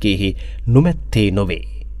පුස්තකයේහි නොමැත්තේ නොවේ.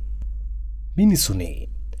 මිනිසුනේ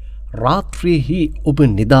රාත්‍රියේහි ඔබ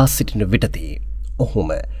නිදා සිටින විටදී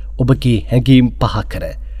ඔහුම ඔබගේ හැඟීම් පහ කර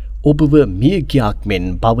ඔබව මිය ගියාක් මෙන්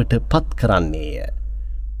බවට පත් කරන්නේය.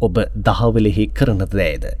 ඔබ දහවලෙහි කරන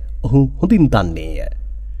දෑද ඔහු හොඳින් දන්නේය.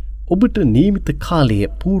 ඔබට නියමිත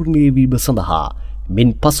කාලයේ පූර්ණේ වීම සඳහා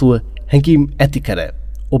මින් පසුව හැඟීම් ඇති කර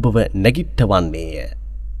ඔබව නැගිට්ටවන්නේය.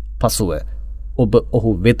 පසුව ඔබ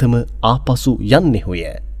ඔහු වෙතම ආපසු යන්නෙහුය.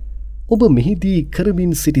 ඔබ මෙහිදී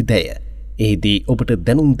කරමින් සිටි දෑය එහිදී ඔබට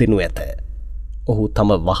දැනුම් දෙනු ඇත. ඔහු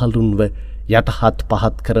තම වහලුන්ව යටහත්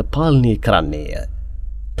පහත් කර පාලනය කරන්නේය.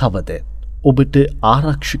 තවද ඔබට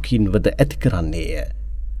ආරක්ෂකයින්වද ඇති කරන්නේය.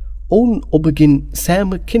 ඔවුන් ඔබගෙන්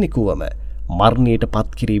සෑම කෙනෙකුවම මරණයට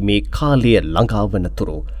පත්කිරීමේ කාලය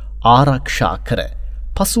ළඟාවනතුරු ආරක්ෂා කර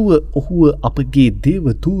පසුව ඔහුව අපගේ දේව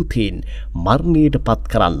දූතීන් මරණයට පත්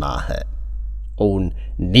කරන්නාහ. ඔවුන්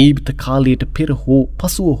නීමිත කාලයට පෙර හෝ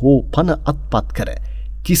පසුව හෝ පන අත්පත් කර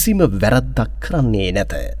කිසිම වැරද්දක් කරන්නේ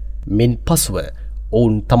නැත. මින් පසුව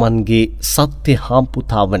ඔවුන් තමන්ගේ සත්‍ය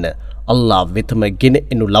හාම්පුතාවන අල්ලා වෙතම ගෙන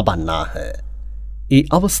එනු ලබන්නාහ. ඒ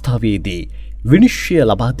අවස්ථාවේදී විනිශ්චය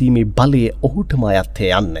ලබාදීමේ බලය ඔහුටම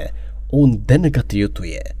අයත්තේ යන්න ඔවුන් දැනගත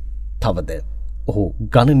යුතුය. තවද ඔහු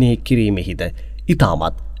ගණනය කිරීමෙහිද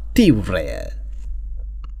ඉතාමත් තීව්‍රය.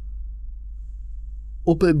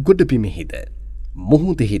 ඔබ ගොඩබිමෙහිද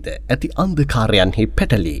මුහුදෙහිද ඇති අන්ධකාරයන්හි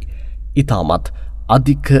පැටලී ඉතාමත්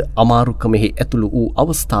අධික අමාරුකමෙහි ඇතුළු වූ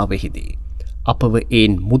අවස්ථාවෙහිදී අපව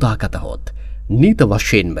එයින් මුදාගතහොත් නීත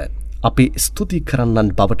වශයෙන්ම අපි ස්තුති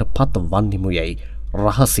කරන්නන් බවට පත් වන්නෙමු යැයි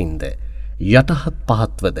රහසින්ද යටහත්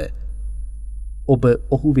පහත්වද ඔබ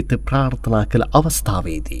ඔහු වෙත ප්‍රාර්ථනා කළ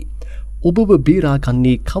අවස්ථාවේදී ඔබව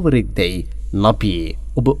බේරාගන්නේ කවරෙක්දැයි නබියේ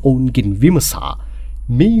ඔබ ඔවුන්ගෙන් විමසා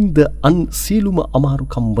මෙයින්ද අන් සියලුම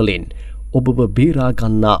අමාරුකම්වලෙන් ඔබව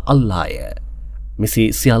බේරාගන්නා අල්ලාය. මෙසේ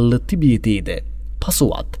සියල්ල තිබියදීද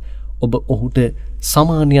පසුවත් ඔබ ඔහුට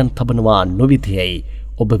සමානයන් තබනවා නොවිදියයි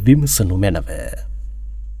ඔබ විමසනු මැනව.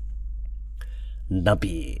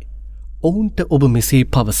 නබී ඔවුන්ට ඔබ මෙසේ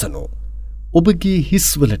පවසනු. ඔබගේ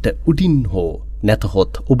හිස්වලට උඩින් හෝ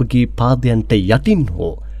නැතහොත් ඔබගේ පාදයන්ට යටින්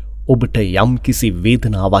හෝ ඔබට යම් කිසි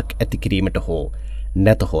වේදනාවක් ඇතිකිරීමට හෝ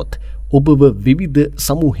නැතහොත් ඔබව විවිධ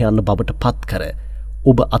සමූහයන් බවට පත් කර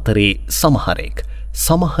ඔබ අතරේ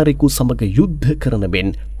සමහරෙකු සමග යුද්ධ කරන මෙන්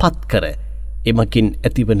පත් කර එමකින්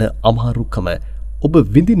ඇතිවන අමාරුකම ඔබ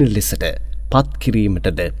විඳින ලෙසට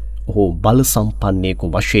පත්කිරීමටද ඔහු බල සම්පන්නයෙකු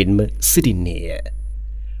වශයෙන්ම සිටින්නේය.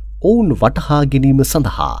 ඔවුන් වටහා ගැනීම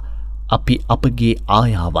සඳහා අපි අපගේ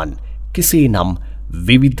ආයාවන් කෙසේ නම්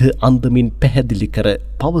විවිධ අන්දමින් පැහැදිලි කර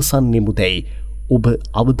පවසන්නෙමුදැයි ඔබ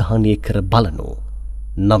අවධානය කර බලනු.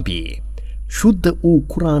 නබී ශුද්ධ වූ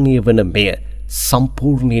කුරාණය වන මෙය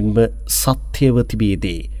සම්පූර්ණයෙන්ම සත්‍යව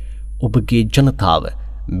තිබියදී ඔබගේ ජනතාව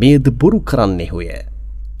මෙයද බොරු කරන්නෙහුය.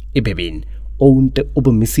 එබැවින් ඔවුන්ට ඔබ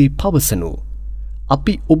මෙසේ පවසනු.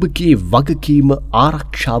 අපි ඔබගේ වගකීම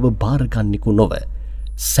ආරක්ෂාව භාරගන්නෙකු නොව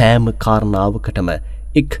සෑම කාරණාවකටම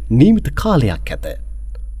එක් නීමිත කාලයක් ඇත.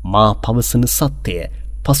 මා පවසන සත්‍යය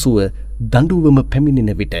පසුව දඬුවම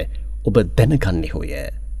පැමිණෙන විට ඔබ දැනගන්නෙහුය.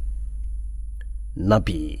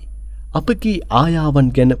 නබී අපගේ ආයාවන්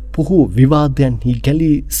ගැන පුහු විවාදයන්හි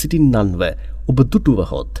ගැලී සිටින්නන්ව ඔබ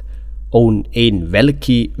දුටුවහොත් ඔවුන් එයින්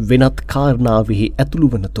වැළකී වෙනත් කාරණාවෙහි ඇතුළු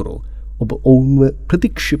වනතුරු ඔබ ඔවුන්ව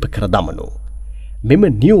ප්‍රතික්ෂේප කර දමනු. මෙම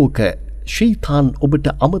නියෝග ශෛතාන් ඔබට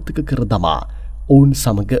අමතක කර දමා ඔවුන්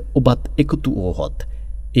සමග ඔබත් එකතු වූහොත්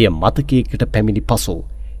එය මතකයකට පැමිණි පසු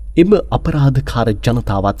එම අපරාධකාර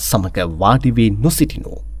ජනතාවත් සමග වාඩි වී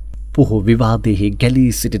නොසිටිනු. පුහු විවාදයෙහි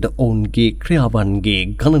ගැලී සිටින ඔවුන්ගේ ක්‍රියාවන්ගේ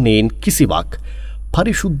ගණනයෙන් කිසිවක්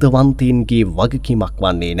පරිශුද්ධවන්තයින්ගේ වගකීමක්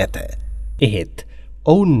වන්නේ නැත. එහෙත්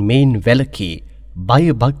ඔවුන් මෙයින් වැළකී බය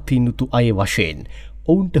භක්තිනුතු අය වශයෙන්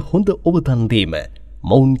ඔවුන්ට හොඳ ඔබදන් දීම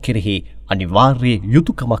මොවුන් කෙරෙහි අනිවාර්ය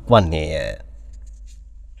යුතුයකමක් වන්නේය.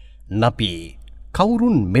 නබී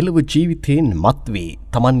කවුරුන් මෙලව ජීවිතයෙන් මත්වී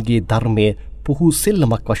තමන්ගේ ධර්මය පුහු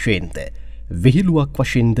සෙල්ලමක් වශයෙන්ද විහිළුවක්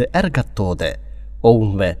වශයෙන්ද ඇරගත්තෝද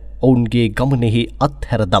ඔවුන්ව ඔවුන්ගේ ගමනෙහි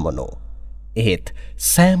අත්හැර දමනු. එහෙත්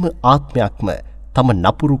සෑම ආත්මයක්ම තම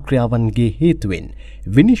නපුරු ක්‍රියාවන්ගේ හේතුවෙන්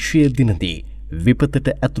විනිශ්චය දිනදී විපතට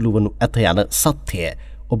ඇතුළු වනු ඇත යන සත්‍යය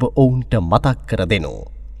ඔබ ඔවුන්ට මතක් කර දෙනු.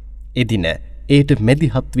 එදින ඒට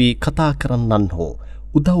මැදිහත් වී කතා කරන්නන් හෝ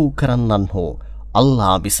උදව් කරන්නන් හෝ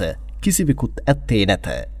අල්ලා මිස කිසිවෙකුත් ඇත්තේ නැත.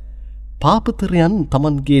 පාපතරයන්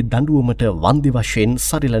තමන්ගේ දඬුවමට වන්දි වශයෙන්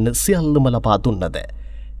සරිලන සියල්ලම ලබා දුන්නද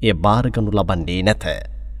එය බාරගනු ලබන්නේ නැත.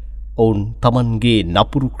 ඔවුන් තමන්ගේ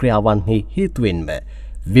නපුරු ක්‍රියාවන්හි හේතුවෙන්ම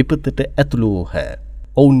විපතට ඇතුළු වූහ.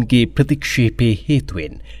 ඔවුන්ගේ ප්‍රතික්ෂේපයේ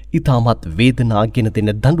හේතුවෙන් ඉතාමත් වේදනා ගෙන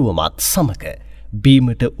දෙන දඬුවමත් සමග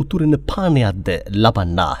බීමට උතුරන පානයක්ද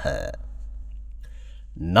ලබන්නාහ.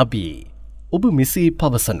 නබී ඔබ මෙසේ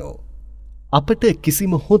පවසනු. අපට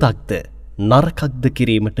කිසිම හොදක්ද නරකක්ද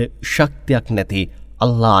කිරීමට ශක්තියක් නැති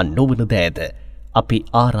අල්ලා නොවන දෑද අපි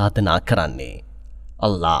ආරාධනා කරන්නේ.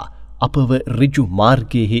 අල්ලා අපව ඍජු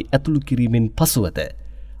මාර්ගයෙහි ඇතුළු කිරීමෙන් පසුවද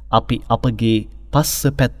අපි අපගේ පස්ස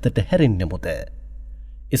පැත්තට හැරෙන්නෙමුද?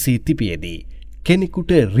 එසේ තිබියදී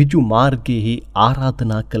කෙනෙකුට ඍජු මාර්ගයෙහි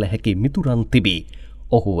ආරාධනා කළ හැකි මිතුරන් තිබී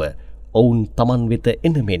ඔහුව ඔවුන් තමන් වෙත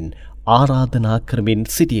එනමෙන් ආරාධනා කරමින්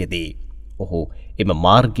සිටියේදී ඔහු එම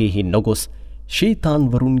මාර්ගයෙහි නොගොස්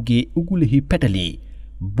ශෛතාන්වරුන්ගේ උගුලෙහි පැටලී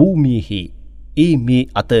භූමියෙහි ඒ මේ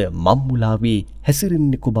අත මම්මුලාවී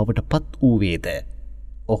හැසිරෙන්නෙකු බවට පත් වූවේද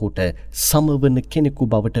ඔහුට සමවන කෙනෙකු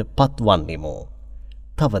බවට පත්වන්නෙමු.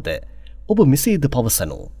 තවද ඔබ මෙසේද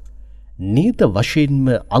පවසනු. නීත වශයෙන්ම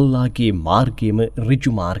අල්ලාගේ මාර්ගයම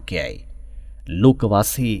ඍජු මාර්ගයයි.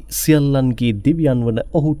 ලෝකවාසී සියල්ලන්ගේ දෙවියන් වන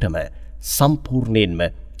ඔහුටම සම්පූර්ණයෙන්ම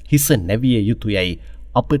හිස නැවිය යුතුයයි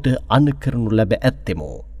අපට අනුකරනු ලැබ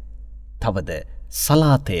ඇත්තෙමු. තවද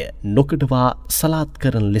සලාතය නොකඩවා සලාත්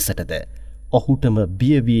කරන ලෙසටද ඔහුටම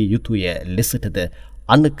බියවිය යුතුය ලෙසටද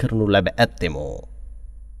අනුකරනු ලැබ ඇත්තෙමු.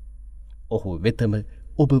 ඔහු වෙතම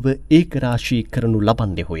ඔබව ඒකරාශී කරනු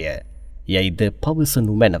ලබන්නෙහුය යයිද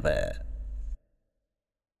පවසනු මැනව.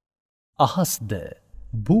 අහස්ද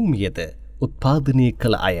භූමියද උත්පාදනය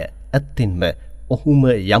කළ අය ඇත්තෙන්ම ඔහුම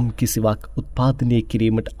යම් කිසිවක් උත්පාදනය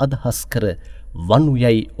කිරීමට අදහස් කර වනු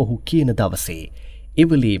යයි ඔහු කියන දවසේ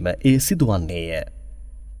එවලීම ඒ සිදුවන්නේය.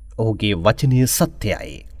 ඔහුගේ වචනය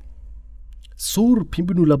සත්‍යයි. සූර්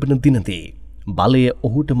පිඹිනු ලබන දිනදී බලය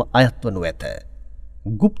ඔහුටම අයත්වනු ඇත.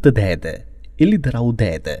 ගුප්ත දෑද එළිදරව්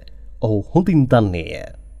දෑද ඔහු හොඳින් දන්නේය.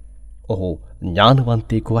 ඔහු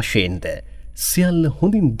ඥානවන්තයෙකු වශයෙන්ද සියල්ල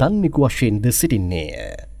හොඳින් දන්නෙකු වශයෙන්ද සිටින්නේය.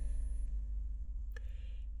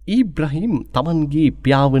 ඊබ්‍රහීම් තමන්ගේ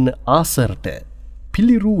පියාවන ආසර්ට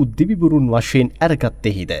පිළිරූ දිවිවරුන් වශයෙන්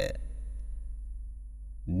ඇරගත්තෙහිද.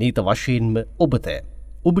 නීත වශයෙන්ම ඔබද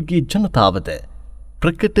ඔබගේ ජනතාවද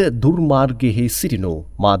ප්‍රකට දුර්මාර්ගයෙහි සිටිනු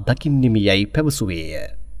මා දකින්නෙමි යයි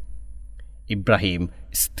පැවසුවේය. ඉබ්‍රහීම්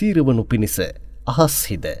ස්ථීරවනු පිණිස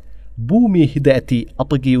අහස්හිද භූමියෙහිද ඇති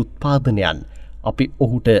අපගේ උත්පාදනයන් අපි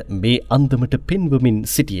ඔහුට මේ අන්දමට පෙන්වමින්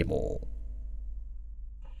සිටියෙමු.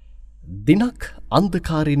 දිනක්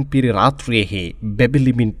අන්ධකාරයෙන් පිරි රාත්‍රියෙහි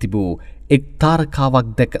බැබලෙමින් තිබූ එක් තාරකාවක්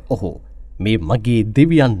දැක ඔහු මේ මගේ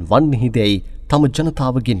දෙවියන් වන්නේහිදැයි තම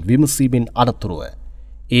ජනතාවගෙන් විමසීමෙන් අනතුරුව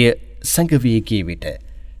එය සැඟවී ගිය විට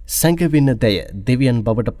සැඟවෙන දය දෙවියන්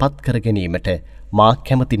බවට පත් කර ගැනීමට මා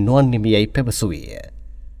කැමති නොවන්නෙමි යයි පැවසුවේය.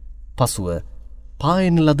 පසුව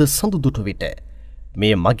පායන ලද සඳු දුටු විට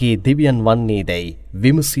මේ මගේ දෙවියන් වන්නේදැයි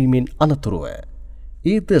විමසීමෙන් අනතුරුව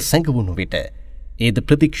ඒද සැඟවුණු විට ඒද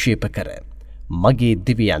ප්‍රතික්ෂේප කර මගේ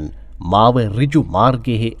දෙවියන් මාව ඍජු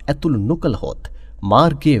මාර්ගයෙහි ඇතුළු නොකළහොත්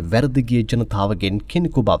මාර්ගයේ වැරදිගිය ජනතාවගෙන්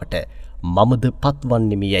කෙනෙකු බවට මමද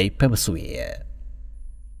පත්වන්නෙමි යයි පැවසුවේය.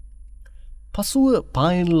 පසුව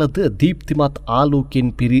පායන ලද දීප්තිමත් ආලෝකයෙන්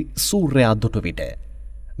පිරි සූර්යයා දුටු විට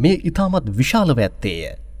මේ ඉතාමත් විශාලව ඇත්තේය.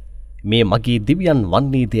 මේ මගේ දෙවියන්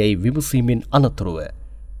වන්නේදැයි විමසීමෙන් අනතුරුව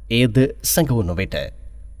ඒද සැඟවුණු විට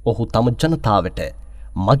ඔහු තම ජනතාවට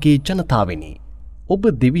මගේ ජනතාවෙනි ඔබ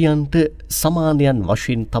දෙවියන්ට සමානයන්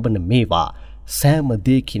වශයෙන් තබන මේවා සෑම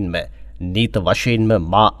දෙයකින්ම නීත වශයෙන්ම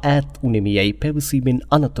මා ඈත් උනෙමි යයි පැවසීමෙන්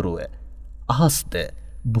අනතුරුව අහස්ද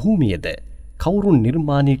භූමියද කවුරුන්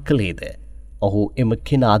නිර්මාණය කළේද ඔහු එම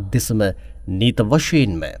කෙනා දෙසම නීත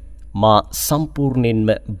වශයෙන්ම මා සම්පූර්ණයෙන්ම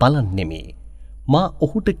බලන්නෙමි. මා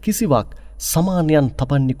ඔහුට කිසිවක් සමානයන්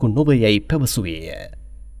තබන්නෙකු නොව යයි පැවසුවේය.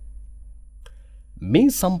 මේ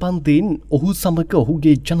සම්බන්ධයෙන් ඔහු සමග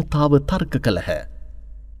ඔහුගේ ජනතාව තර්ක කළහ.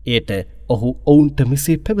 එයට ඔහු ඔවුන්ට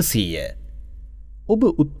මෙසේ පැවසීය. ඔබ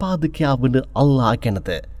උත්පාදකයා වන අල්ලා ගැනද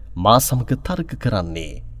මා සමග තර්ක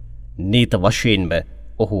කරන්නේ. නීත වශයෙන්ම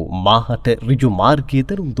ඔහු මාහට ඍජු මාර්ගය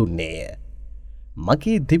දරුම් දුන්නේය.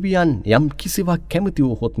 මගේ දෙවියන් යම් කිසිවක් කැමති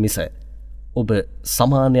වූහොත් මිස ඔබ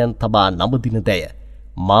සමානයන් තබා නමදින දෑ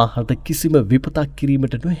මාහට කිසිම විපතක්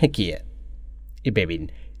කිරීමට නොහැකිය. එබැවින්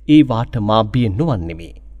ඒවාට මා බිය නොවන්නෙමි.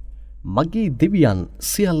 මගේ දෙවියන්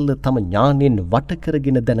සියල්ල තම ඥාණයෙන්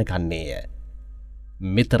වටකරගෙන දැනගන්නේය.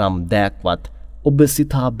 මෙතරම් දෑක්වත් ඔබ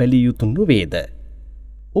සිතා බැලිය යුතු නොවේද?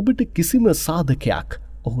 ඔබට කිසිම සාධකයක්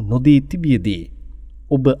ඔහු නොදී තිබියදී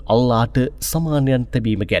ඔබ අල්ලාට සමානයන්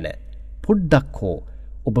තැබීම ගැන පොඩ්ඩක් හෝ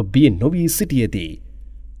ඔබ බිය නොවී සිටියදී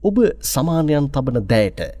ඔබ සමානයන් තබන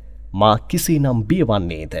දෑයට මා කිසිනම්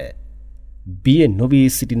බියවන්නේද? බිය නොවී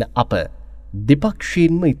සිටින අප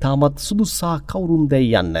දෙපක්ෂයෙන්ම ඉතාමත් සුදුසා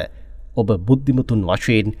කවුරුන්දැයි යන්න ඔබ බුද්ධිමතුන්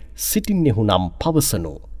වශයෙන් සිටින්නෙහු නම්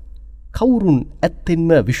පවසනු. කවුරුන් ඇත්තෙන්ම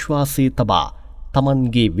විශ්වාසයේ තබා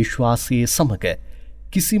තමන්ගේ විශ්වාසයේ සමග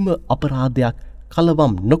කිසිම අපරාධයක්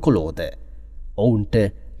කලවම් නොකොළෝද ඔවුන්ට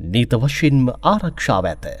නීත වශයෙන්ම ආරක්ෂාව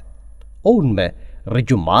ඇත. ඔවුන්ම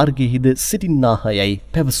ඍජු මාර්ගයෙහිද සිටින්නාහ යයි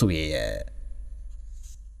පැවසුවේය.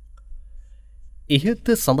 ඉහත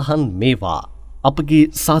සඳහන් මේවා අපගේ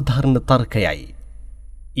සාධාරණ තර්කයයි.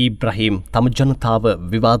 ඊබ්‍රහීම් තම ජනතාව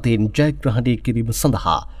විවාදයෙන් ජයග්‍රහණය කිරීම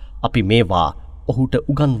සඳහා අපි මේවා ඔහුට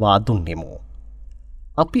උගන්වා දුන්නෙමු.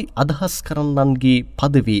 අපි අදහස් කරන්නන්ගේ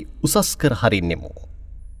පදවි උසස් කර හරින්නෙමු.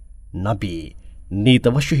 නබී නීත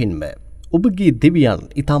වශයෙන්ම ඔබගේ දෙවියන්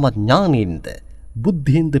ඉතාමත් ඥානයෙන්ද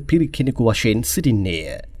බුද්ධියෙන්ද පිරි කෙනෙකු වශයෙන්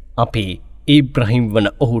සිටින්නේය. අපි ඊබ්‍රහීම් වන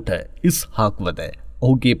ඔහුට ඉස්හාක්වද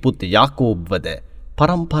ඔහුගේ පුත් යාකෝබ්වද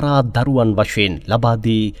පරම්පරා දරුවන් වශයෙන් ලබා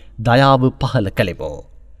දී දයාව පහළ කළෙමු.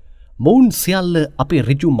 මොවුන් සියල්ල අපේ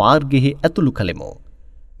ඍජු මාර්ගයෙහි ඇතුළු කළෙමු.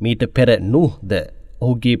 මීට පෙර නූහ්ද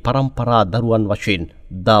ඔහුගේ පරම්පරා දරුවන් වශයෙන්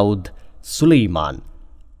දාවුද්, සුලෙයිමාන්,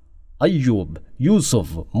 අය්යූබ්, යූසුෆ්,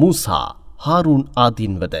 මූසා, හාරූන්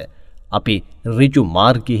ආදීන්වද අපි ඍජු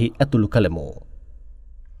මාර්ගයෙහි ඇතුළු කළෙමු.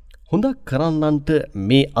 හොඳක් කරන්නන්ට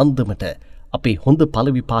මේ අන්දමට අපි හොඳ ඵල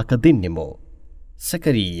විපාක දෙන්නෙමු.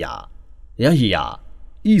 සකරීයා, යහියා,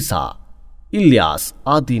 ඊසා, ඉල්යාස්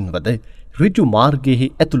ආදීන්වද ඍජු මාර්ගයෙහි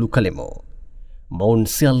ඇතුළු කළෙමු. මොවුන්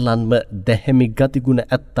සියල්ලන්ම දැහැමි ගතිගුණ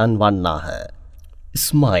ඇත්තන් වන්නාහ.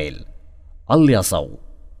 ඉස්මායිල්, අල්යාසව්,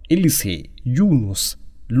 එලිසි, යූනුස්,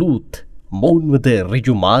 ලූත් මොවුන්වද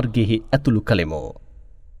ඍජු මාර්ගයෙහි ඇතුළු කළෙමු.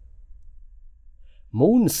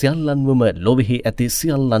 මොවුන් සියල්ලන්වම ලොවෙහි ඇති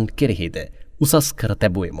සියල්ලන් කෙරෙහිද උසස් කර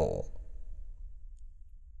තැබුවෙමු.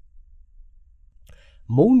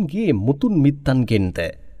 මොවුන්ගේ මුතුන් මිත්තන්ගෙන්ද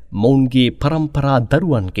මොවුන්ගේ පරම්පරා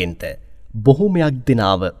දරුවන්ගෙන්ද බොහොමයක්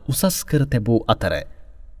දෙනාව උසස් කර තැබූ අතර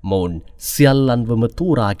මොවුන් සියල්ලන්වම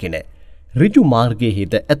තෝරාගෙන ඍජු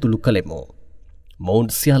මාර්ගයෙහිද ඇතුළු කළෙමු. මොවුන්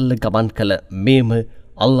සියල්ල ගමන් කළ මේම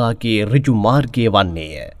අල්ලාහගේ ඍජු මාර්ගය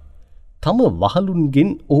වන්නේය. තම වහලුන්ගෙන්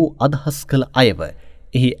ඔහු අදහස් කළ අයව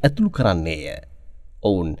එහි ඇතුළු කරන්නේය.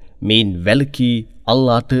 ඔවුන් මේන් වැළකී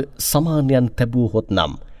අල්ලාහට සමානයන් තැබූහොත්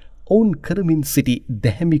නම් ඔවුන් කරමින් සිටි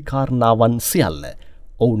දැහැමි කාරණාවන් සියල්ල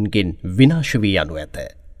ඔවුන්ගෙන් විනාශ වී යනු ඇත.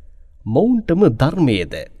 මොවුන්ටම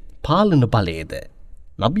ධර්මයේද පාලන බලයේද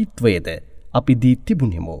නබිත්වයේද අපි දී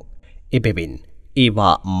තිබුණෙමු. එබැවින්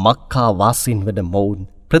ඒවා මක්කා වාසීන් වන මොවුන්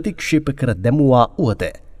ප්‍රතික්ෂේප කර දැමුවා වුවද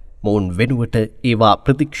මොවුන් වෙනුවට ඒවා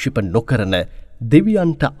ප්‍රතික්ෂේප නොකරන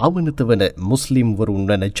දෙවියන්ට අවනත වන මුස්ලිම් වරුන්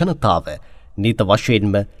වන ජනතාව නීත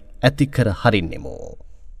වශයෙන්ම ඇති කර හරින්නෙමු.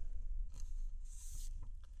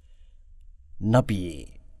 නබී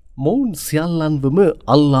මොවුන් සියල්ලන්වම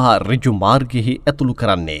අල්ලාහ් ඍජු මාර්ගයෙහි ඇතුළු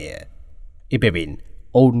කරන්නේය. එබැවින්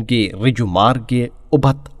ඔවුන්ගේ ඍජු මාර්ගය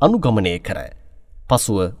ඔබත් අනුගමනය කර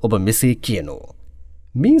පසුව ඔබ මෙසේ කියනු.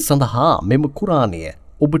 මේ සඳහා මෙම කුරාණය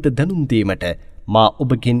ඔබට දැනුම් දීමට මා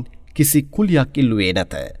ඔබගෙන් කිසි කුලියක් ඉල්ලුවේ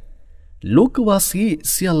නැත. ලෝකවාසී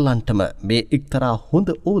සියල්ලන්ටම මේ එක්තරා හොඳ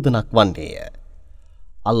ඕදනක් වන්නේය.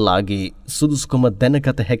 අල්ලාහගේ සුදුසුකම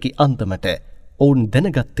දැනගත හැකි අන්දමට ඔවුන්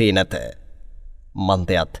දැනගත්තේ නැත.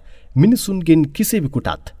 මන්දයත් මිනිසුන්ගෙන්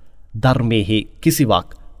කිසිවෙකුටත් ධර්මයෙහි කිසිවක්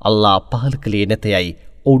අල්ලාහ් පහළ කළේ නැතයයි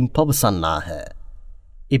ඔවුන් පවසන්නාහ.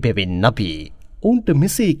 එබැවින් නබී ඔවුන්ට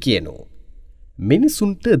මෙසේ කියනු.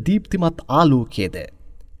 මිනිසුන්ට දීප්තිමත් ආලෝකයේද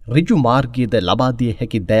ඍජු මාර්ගයේද ලබා දිය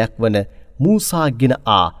හැකි දයක් වන මූසා ගෙන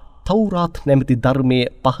ආ තව්රාත් නැමැති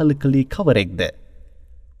ධර්මයේ පහළ කළේ කවරෙක්ද?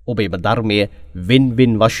 ඔබේම ධර්මය වෙන්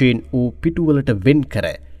වෙන් වශයෙන් වූ පිටුවලට වෙන් කර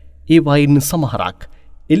ඒවායින් සමහරක්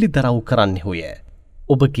එළිදරව් කරන්නෙහුය.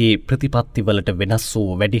 ඔබගේ ප්‍රතිපත්තිවලට වෙනස්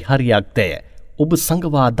වූ වැඩි හරියක්දය ඔබ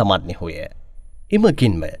සංගවා දමන්නෙහුය.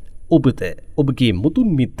 එමගින්ම ඔබද ඔබගේ මුතුන්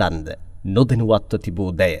මිත්තන්ද නොදැනුවත්ව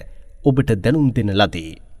තිබූ දය ඔබට දැනුම් දෙන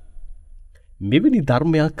ලදී. මෙවැනි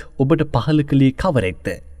ධර්මයක් ඔබට පහළ කළේ කවරෙක්ද?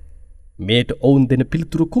 මේට ඔවුන් දෙන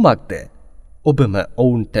පිළිතුරු කුමක්ද? ඔබම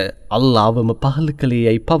ඔවුන්ට අල්ලාහ්වම පහළ කළේ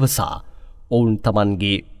යයි පවසා ඔවුන්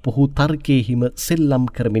තමන්ගේ පුහු තර්කයෙහිම සෙල්ලම්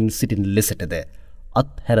කරමින් සිටින ලෙසටද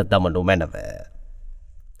අත්හැර දමනු මැනව.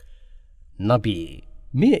 නබී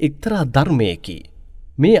මේ එක්තරා ධර්මයකි.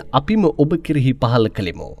 මේ අපිම ඔබ කෙරෙහි පහළ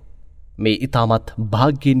කළෙමු. මේ ඊටමත්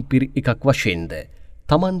භාග්‍යයෙන් පිරි එකක් වශයෙන්ද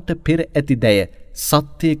තමන්ට පෙර ඇති දය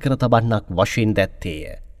සත්‍ය කර තබන්නක් වශයෙන්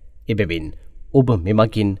දැත්තේය. එබැවින් ඔබ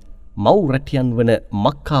මෙමගින් මව් රැටියන් වන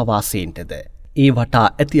මක්කා වාසීන්ටද ඒ වටා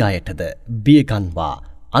ඇති අයටද බියගන්වා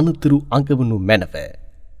අනුතුරු අඟවනු මැනව.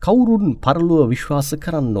 කවුරුන් පරලොව විශ්වාස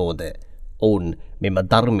කරන්නෝද ඔවුන් මෙම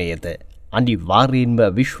ධර්මයේද අනිවාර්යෙන්ම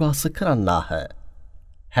විශ්වාස කරන්නාහ.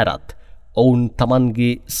 හැරත් ඔවුන්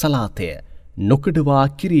තමන්ගේ සලාතය නොකඩවා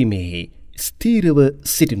කිරීමෙහි ස්ථීරව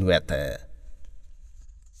සිටිනු ඇත.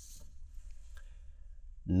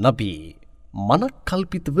 නබී මනක්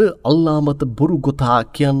කල්පිතව අල්ලාමත බොරු ගොතා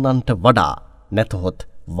කියන්නන්ට වඩා නැතහොත්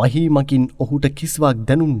වහී මගින් ඔහුට කිසිවක්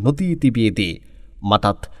දැනුම් නොදී තිබියදී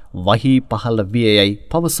මටත් වහී පහළ වියයයි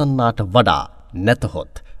පවසන්නාට වඩා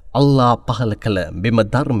නැතහොත් අල්ලා පහළ කළ මෙම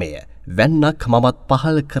ධර්මය වැන්නක් මමත්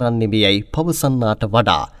පහළ කරන්නෙමයයි පවසන්නාට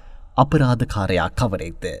වඩා අපරාධකාරයා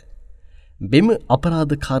කවරෙක්ද? මෙම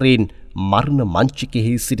අපරාධකාරයෙන් මරණ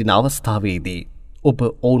මංචිකෙහි සිටින අවස්ථාවේදී ඔබ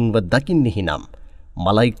ඔවුන්ව දකින්නෙහි නම්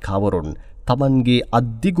මලයිකාවරුන් තමන්ගේ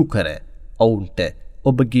අද්දිගු කර ඔවුන්ට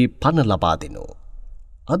ඔබගේ පණ ලබා දෙනු.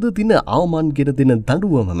 අද දින අවමන්ගෙන දෙන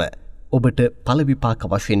දඬුවමම ඔබට පළවිපාක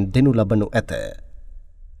වශයෙන් දෙනු ලබනු ඇත.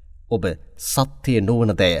 ඔබ සත්‍යය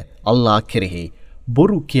නොවන දෑ අල්ලා කෙරෙහි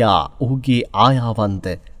බොරු කියා ඔහුගේ ආයාවන්ද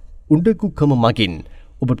උඩගුකම මගින්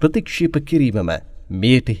ඔබ ප්‍රතික්ෂේප කිරීමම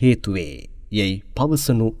මෙයට හේතුවේ යැයි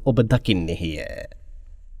පවසනු ඔබ දකින්නෙහිය.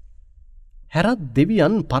 හැරත්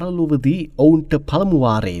දෙවියන් පරලොවදී ඔවුන්ට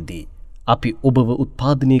පළමුවාරයේදී අපි ඔබව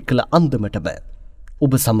උත්පාදනය කළ අන්දමටම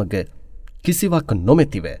ඔබ සමග කිසිවක්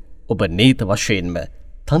නොමැතිව ඔබ නීත වශයෙන්ම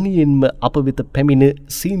තනියෙන්ම අප වෙත පැමිණ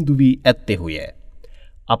සීන්දු වී ඇත්තෙහුය.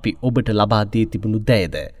 අපි ඔබට ලබා දී තිබුණු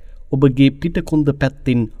දෑද ඔබගේ පිටකොන්ද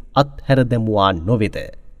පැත්තෙන් අත්හැර දැමුවා නොවේද?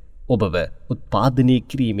 ඔබව උත්පාදනය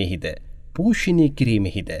කිරීමෙහිද පෝෂණය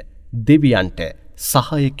කිරීමෙහිද දෙවියන්ට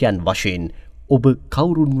සහායකයන් වශයෙන් ඔබ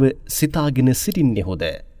කවුරුන්ව සිතාගෙන සිටින්නෙහුද?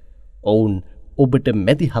 ඔවුන් ඔබට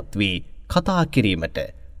මැදිහත් වී කතා කිරීමට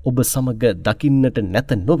ඔබ සමග දකින්නට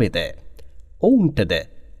නැත නොවේද? ඔවුන්ටද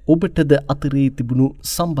ඔබටද අතරේ තිබුණු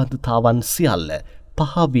සම්බන්ධතාවන් සියල්ල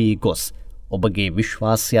පහවී ගොස් ඔබගේ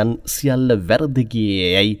විශ්වාසයන් සියල්ල වැරදි ගියේ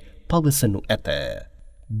යැයි පවසනු ඇත.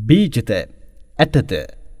 බීජද ඇටද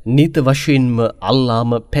නීත වශයෙන්ම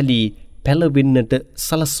අල්ලාම පැලී පැලවෙන්නට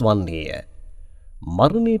සලස්වන්නේය.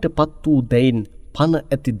 මරණයට පත් වූ දැයින් පණ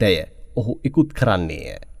ඇති දැය ඔහු ඉකුත්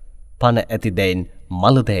කරන්නේය. පණ ඇති දැයින්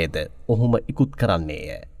මලදෑයද ඔහුම ඉකුත් කරන්නේය.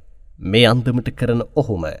 මේ අන්දමට කරන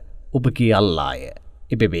ඔහුම ඔබගේ අල්ලාය.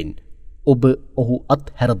 එබැවින් ඔබ ඔහු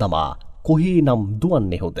අත්හැරදමා කොහේ නම්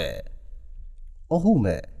දුවන්නෙහුද? ඔහුම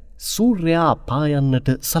සූර්යයා පායන්නට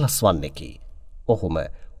සලස්වන්නෙකි. ඔහුම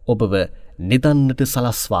ඔබව නිදන්නට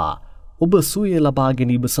සලස්වා ඔබ සුවය ලබා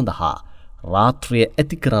ගැනීම සඳහා රාත්‍රිය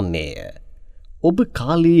ඇති කරන්නේය. ඔබ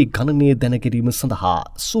කාලයේ ගණනය දැනගැනීම සඳහා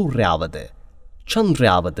සූර්යාවද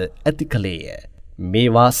චන්ද්‍රයාවද ඇති කළේය.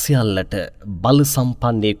 මේවා සියල්ලට බල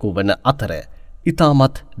සම්පන්නයෙකු වන අතර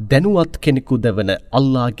ඉතාමත් දැනුවත් කෙනෙකුද වන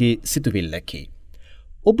අල්ලාගේ සිතුවිල්ලකි.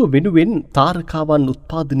 ඔබ වෙනුවෙන් තාරකාවන්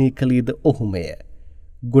උත්පාදනය කළේද ඔහුමය.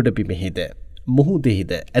 ගොඩබිමෙහිද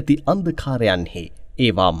මුහුදෙහිද ඇති අන්ධකාරයන්හි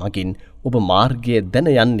ඒවා මගින් ඔබ මාර්ගය දැන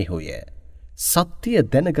යන්නෙහුය. සත්‍යය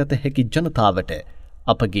දැනගත හැකි ජනතාවට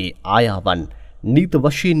අපගේ ආයාවන් නීත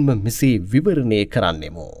වශයෙන්ම මෙසේ විවරණය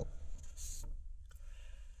කරන්නෙමු.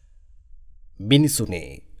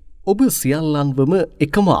 මිනිසුනේ ඔබ සියල්ලන්වම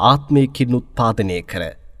එකම ආත්මයකින් උත්පාදනය කර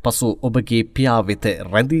පසු ඔබගේ පියා වෙත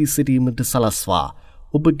රැඳී සිටීමට සලස්වා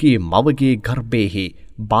ඔබගේ මවගේ ගර්භයෙහි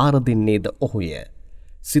බාර දෙන්නේද ඔහුය.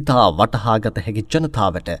 සිතා වටහාගත හැකි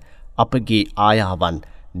ජනතාවට අපගේ ආයාවන්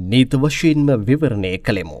නීත වශයෙන්ම විවරණය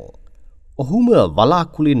කළෙමු. ඔහුම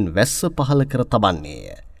වලාකුලින් වැස්ස පහල කර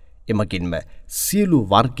තබන්නේය. එමගින්ම සියලු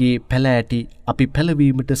වර්ගයේ පැලෑටි අපි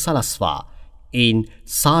පැලවීමට සලස්වා එයින්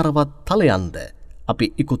සාරවත් තලයන්ද අපි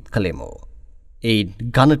ඉකුත් කළෙමු. එයින්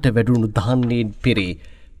ගණට වැඩුණු ධාන්‍යයෙන් පිරි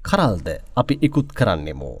කරල්ද අපි ඉකුත්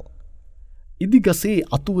කරන්නෙමු. ඉදිගසේ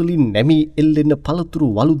අතුවලින් නැමී එල්ලෙන පළතුරු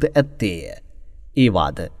වලුද ඇත්තේය.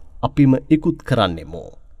 ඒවාද අපිම ඉකුත් කරන්නෙමු.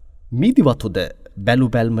 මිදිවතුද බැලු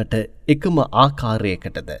බැල්මට එකම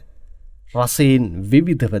ආකාරයකටද රසයෙන්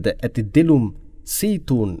විවිධවද ඇති දෙලුම්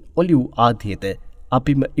සීතුන් ඔලිව් ආදියද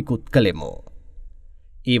අපිම ඉකුත් කළෙමු.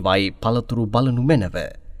 ඒවායි පළතුරු බලනු මැනව.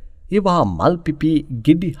 ඒවා මල්පිපි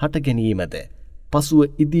ගෙඩි හට ගැනීමද පසුව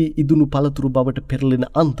ඉදී ඉදුණු පළතුරු බවට පෙරලෙන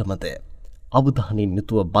අන්තමද අවධානයෙන්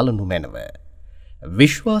යුතුව බලනු මැනව.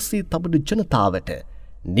 විශ්වාසී තබන ජනතාවට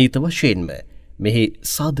නීත වශයෙන්ම මෙහි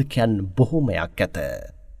සාධකයන් බොහෝමයක් ඇත.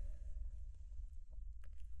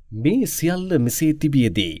 මේ සියල්ල මෙසේ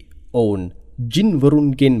තිබියදී ඔවුන්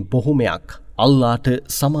ජින්වරුන්ගෙන් බොහොමයක් අල්ලාට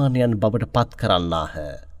සමානයන් බවට පත් කරන්නාහ.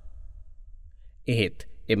 එහෙත්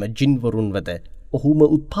එම ජින්වරුන්වද ඔහුම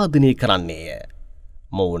උත්පාදනය කරන්නේය.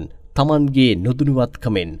 මොවුන් තමන්ගේ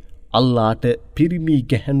නොදනුවත්කමෙන් අල්ලාට පිරිමි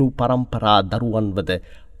ගැහැණු පරම්පරා දරුවන්වද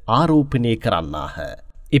ආරෝපණය කරන්නාහ.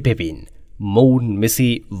 එබැවින් මොවුන්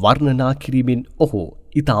මෙසේ වර්ණනා කිරීමෙන් ඔහු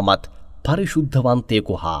ඉතාමත්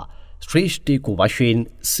පරිශුද්ධවන්තයෙකු හා ශ්‍රේෂ්ඨයෙකු වශයෙන්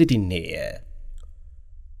සිටින්නේය.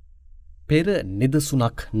 පෙර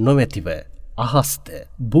නිදසුනක් නොමැතිව අහස්ත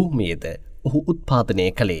භූමියද ඔහු උත්පාදනය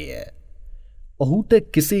කළේය. ඔහුට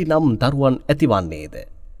කෙසේ නම් දරුවන් ඇතිවන්නේද?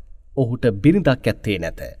 ඔහුට බිරිඳක් ඇත්තේ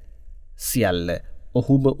නැත. සියල්ල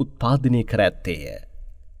ඔහුම උත්පාදනය කර ඇත්තේය.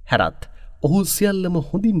 හැරත් ඔහු සියල්ලම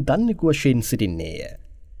හොඳින් දන්නෙකු වශයෙන් සිටින්නේය.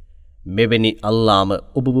 මෙවැනි අල්ලාම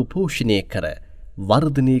ඔබව පෝෂණය කර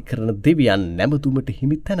වර්ධනය කරන දෙවියන් නැමතුමට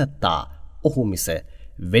හිමි තැනැත්තා ඔහු මිස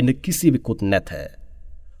වෙන කිසිවෙකුත් නැත.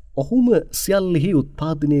 ඔහුම සියල්ලෙහි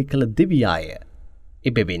උත්පාදනය කළ දෙවියාය.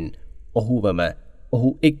 එබැවින් ඔහුවම ඔහු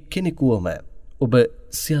එක් කෙනෙකුවම ඔබ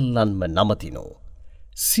සියල්ලන්ම නමතිනෝ.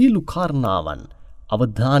 සියලු කාරණාවන්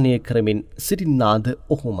අවධානය කරමින් සිටින්නාද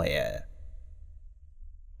ඔහුමය.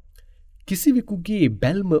 කිසිවෙකුගේ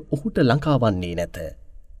බැල්ම ඔහුට ළඟාවන්නේ නැත.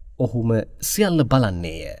 ඔහුම සියල්ල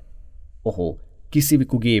බලන්නේය. ඔහු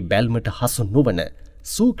කිසිවෙකුගේ බැල්මට හසු නොවන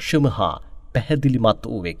සූක්ෂම හා පැහැදිලිමත්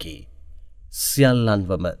වූවෙකි.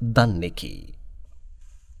 සියල්ලන්වම දන්නෙකි.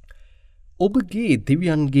 ඔබගේ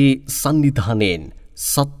දෙවියන්ගේ සන්නිධානයෙන්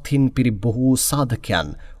සත්හින් පිරි බොහෝ සාධකයන්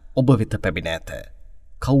ඔබ වෙත පැමිණ ඇත.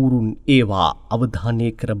 කවුරුන් ඒවා අවධානය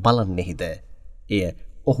කර බලන්නෙහිද? එය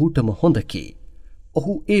ඔහුටම හොඳකි.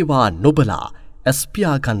 ඔහු ඒවා නොබලා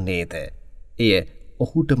ඇස්පියාගන්නේද? එය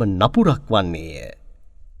ඔහුටම නපුරක් වන්නේය.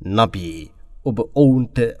 නබී, ඔබ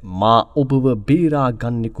ඔවුන්ට මා ඔබව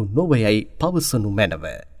බේරාගන්නෙකු නොවයයි පවසනු මැනව.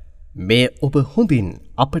 මේ ඔබ හොඳින්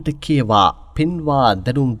අපට කියවා පෙන්වා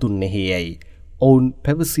දැනුම් දුන්නෙහි යැයි ඔවුන්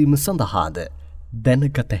පැවසීම සඳහාද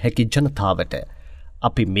දැනගත හැකි ජනතාවට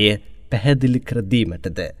අපි මෙය පැහැදිලි කර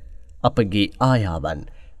දීමටද අපගේ ආයාවන්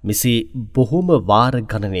මෙසේ බොහොම වාර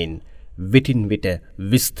ගණනෙන් විටින් විට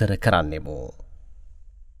විස්තර කරන්නෙමු.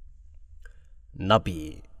 නබී,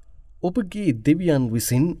 ඔබගේ දෙවියන්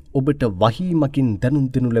විසින් ඔබට වහීමකින් දැනුම්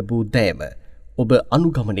දෙනු ලැබූ දෑම ඔබ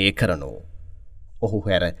අනුගමනය කරනු. ඔහු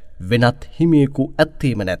හැර වෙනත් හිමියෙකු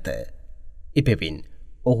ඇත්තේම නැත. එබැවින්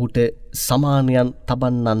ඔහුට සමානයන්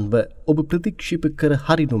තබන්නන්ව ඔබ ප්‍රතික්ෂේප කර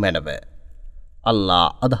හරිනු මැනව. අල්ලා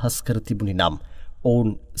අදහස් කර තිබුණි නම් ඔවුන්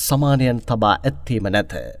සමානයන් තබා ඇත්තේම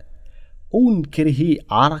නැත. ඔවුන් කෙරෙහි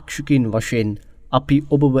ආරක්ෂකයින් වශයෙන් අපි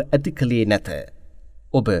ඔබව ඇති කළේ නැත.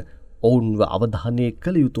 ඔබ ඔවුන්ව අවධානය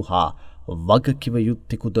කළ යුතු හා වගකිව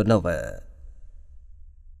යුත්තෙකුද නොව.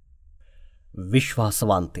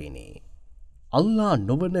 විශ්වාසවන්තේනි, අල්ලා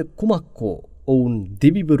නොවන කුමක්කෝ ඔවුන්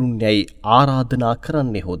දෙවිවරුන් යැයි ආරාධනා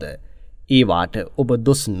කරන්නෙහොද ඒවාට ඔබ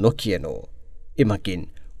දොස් නොකියනෝ. එමකින්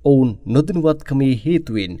ඔවුන් නොදනුවත්කමේ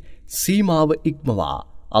හේතුවෙන් සීමාව ඉක්මවා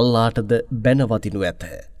අල්ලාටද බැනවදිනු ඇත.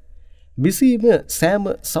 මෙසේම සෑම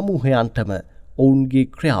සමූහයන්ටම ඔවුන්ගේ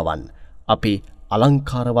ක්‍රියාවන් අපි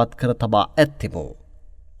අලංකාරවත් කර තබා ඇත්තෙමු.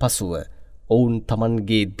 පසුව ඔවුන්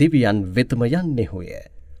තමන්ගේ දෙවියන් වෙතම යන්නෙහුය.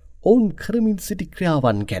 ඔවුන් කරමින් සිටි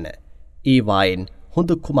ක්‍රියාවන් ගැන ඒවායෙන්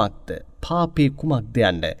හොඳ කුමක්ද පාපේ කුමක්ද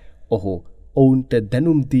යන්න ඔහු ඔවුන්ට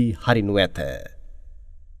දැනුම් දී හරිනු ඇත.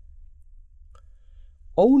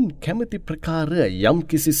 ඔවුන් කැමති ප්‍රකාර යම්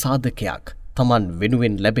කිසි සාධකයක් තමන්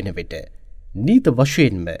වෙනුවෙන් ලැබෙන විට නීත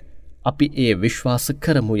වශයෙන්ම අපි ඒ විශ්වාස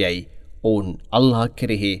කරමු යැයි ඔවුන් අල්ලා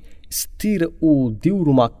කෙරෙහි ස්ථීර වූ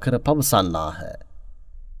දිවුරුමක් කර පවසන්නාහ.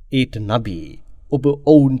 ඒට නබී, ඔබ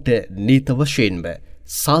ඔවුන්ට නීත වශයෙන්ම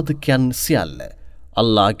සාධකයන් සියල්ල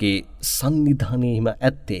අල්ලාගේ සන්නිධානයෙහිම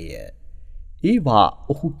ඇත්තේය. ඒවා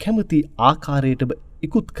ඔහු කැමති ආකාරයටම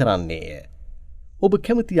ඉකුත් කරන්නේය. ඔබ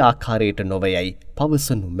කැමති ආකාරයට නොවයයි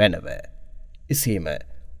පවසනු මැනව. එසේම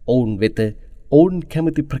ඔවුන් වෙත ඔවුන්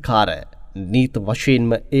කැමති ප්‍රකාර නීත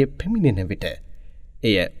වශයෙන්ම එය පැමිණෙන විට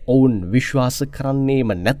එය ඔවුන් විශ්වාස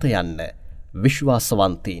කරන්නේම නැත යන්න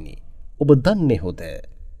විශ්වාසවන්තීනි ඔබ දන්නෙහොද?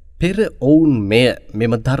 පෙර ඔවුන්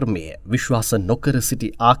මෙම ධර්මය විශ්වාස නොකර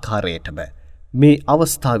සිටි ආකාරයටම මේ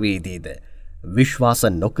අවස්ථාවේදීද විශ්වාස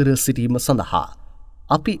නොකර සිටීම සඳහා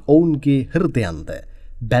අපි ඔවුන්ගේ හෘදයන්ද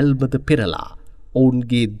බැල්මද පෙරලා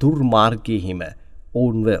ඔවුන්ගේ දුර්මාර්ගයෙහිම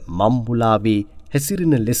ඔවුන්ව මම්බුලාවී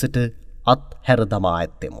හැසිරෙන ලෙසට අත් හැර දමා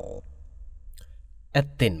ඇත්තෙමු.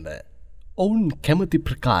 ඇත්තෙන්ම ඔවුන් කැමති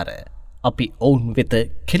ප්‍රකාර අපි ඔවුන් වෙත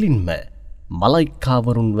කෙලින්ම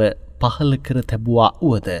මලයිකාවරුන්ව පහල කර තැබුවා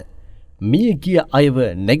වුවද මිය ගිය අයව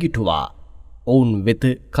නැගිටුවා ඔවුන් වෙත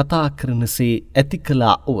කතා කරනසේ ඇති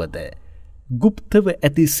කළා වුවද ගුප්තව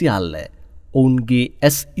ඇති සියල්ල ඔවුන්ගේ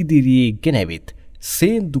ඇස් ඉදිරියේ ගෙනැවිත්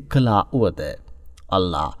සේන්දු කළා වුවද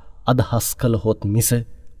අල්ලා අදහස් කළහොත් මිස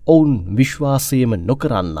ඔවුන් විශ්වාසයම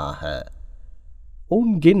නොකරන්නාහ.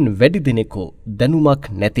 ඔවුන්ගෙන් වැඩි දෙනෙකු දැනුමක්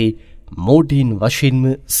නැති මෝඩීන් වශයෙන්ම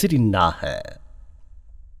සිටින්නාහ.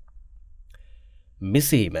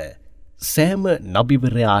 මෙසේම සෑම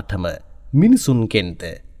නබිවරයාටම මිනිසුන්ගෙන්ද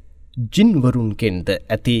ජින්වරුන්ගෙන්ද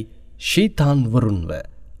ඇති ශීතාන්වරුන්ව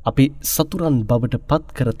අපි සතුරන් බවට පත්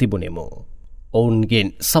කර තිබුණෙමු. ඔවුන්ගෙන්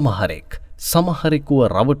සමහරෙකුව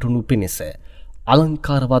රවටුණු පිණිස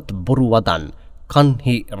අලංකාරවත් බොරු වදන්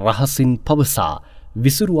කන්හි රහසින් පවසා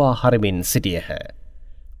විසුරුවා හරමින් සිටියහ.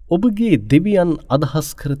 ඔබගේ දෙවියන් අදහස්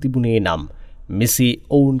කර තිබුණේ නම් මෙසේ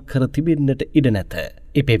ඔවුන් කර තිබෙන්නට ඉඩ නැත.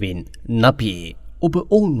 එබැවින් නබී ඔබ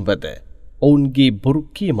ඔවුන්වද ඔවුන්ගේ බොරු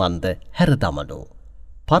කියමන්ද හැරදමනු.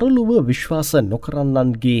 පරලොව විශ්වාස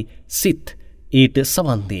නොකරන්නන්ගේ සිත් ඊට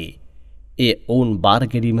සවන් දී. එය ඔවුන් බාර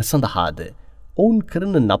ගැනීම සඳහාද ඔවුන්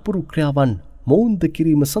කරන නපුරු ක්‍රියාවන් මොවුන්ද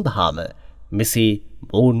කිරීම සඳහාම මෙසේ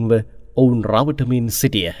ඔවුන්ව ඔවුන් රවටමින්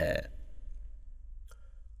සිටියහ.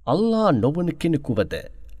 අල්ලා නොවන කෙනෙකුවද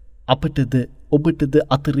අපටද ඔබටද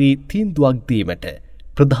අතරේ තීන්දුවක් දීමට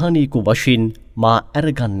ප්‍රධානීකු වශයෙන් මා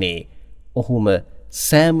ඇරගන්නේ ඔහුම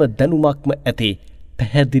සෑම දැනුමක්ම ඇති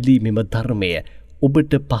පැහැදිලි මෙම ධර්මය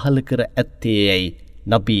ඔබට පහල කර ඇත්තේ යැයි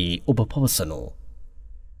නබී ඔබ පවසනු.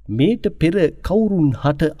 මේට පෙර කවුරුන්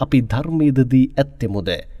හට අපි ධර්මයේදී ඇත්තෙමුද?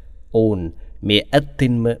 ඔවුන් මේ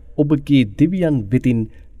ඇත්තෙන්ම ඔබගේ දෙවියන් වෙතින්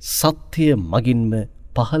සත්‍යය මගින්ම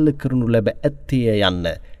පහල කරනු ලැබ ඇත්තේ යන්න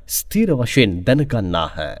ස්ථීර වශයෙන්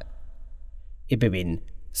දැනගන්නාහ. එබැවින්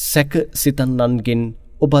සැක සිතන්නන්ගෙන්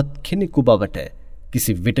ඔබත් කෙනෙකු බවට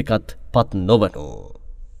කිසි විටකත් පත් නොවනු.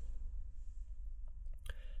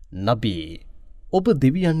 නබී ඔබ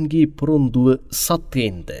දෙවියන්ගේ පොරොන්දුව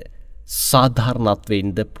සත්‍යයෙන්ද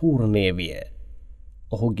සාධාරණත්වයෙන්ද පූර්ණය විය.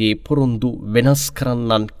 ඔහුගේ පොරොන්දු වෙනස්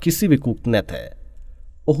කරන්නන් කිසිවෙකුක් නැත.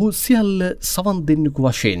 ඔහු සියල්ල සවන් දෙන්නෙකු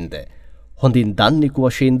වශයෙන්ද හොඳින් දන්නෙකු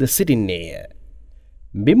වශයෙන්ද සිටින්නේය.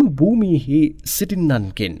 මෙම භූමියෙහි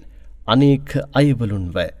සිටින්නන්ගෙන් අනේක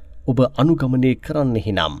අයවලුන්ව ඔබ අනුගමනය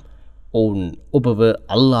කරන්නෙහි නම් ඔවුන් ඔබව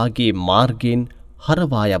අල්ලාගේ මාර්ගයෙන්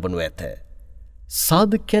හරවා යවනු ඇත.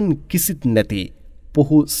 සාධකයන් කිසිත් නැති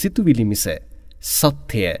පොහු සිතුවිලි මිස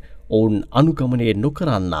සත්‍යය ඔවුන් අනුගමනය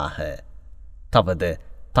නොකරන්නාහ. තවද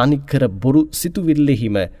තනිකර බොරු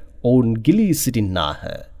සිතුවිල්ලෙහිම ඔවුන් ගිලී සිටින්නාහ.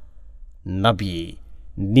 නබී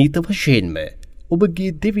නීත වශයෙන්ම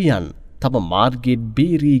ඔබගේ දෙවියන් තම මාර්ගයෙන්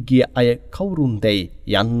බේරී ගිය අය කවුරුන්දැයි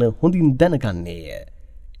යන්න හොඳින් දැනගන්නේය.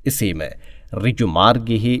 එසේම ඍජු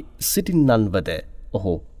මාර්ගයෙහි සිටින්නන්වද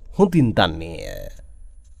ඔහු හොඳින් දන්නේය.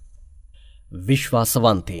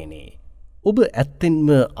 විශ්වාසවන්තේනි, ඔබ ඇත්තෙන්ම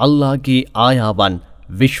අල්ලාහගේ ආයාවන්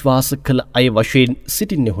විශ්වාස කළ අය වශයෙන්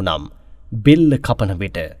සිටින්නෙහු නම් බෙල්ල කපන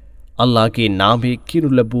විට අල්ලාහගේ නාමයේ කියනු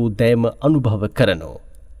ලැබූ දෑම අනුභව කරනු.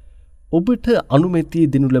 ඔබට අනුමැතිය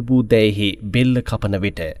දෙනු ලැබූ දෑෙහි බෙල්ල කපන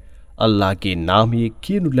විට අල්ලාහගේ නාමයේ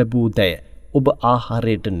කියනු ලැබූ දෑ ඔබ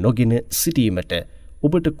ආහාරයට නොගෙන සිටීමට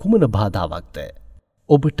ඔබට කුමන බාධාවක්ද?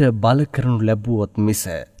 ඔබට බල කරනු ලැබුවොත් මිස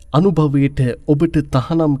අනුභවයට ඔබට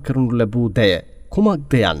තහනම් කරනු ලැබූ දෑ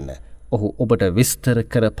කුමක්ද යන්න ඔහු ඔබට විස්තර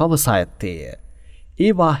කර පවසා ඇත්තේය.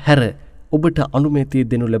 ඒවා හැර ඔබට අනුමැතිය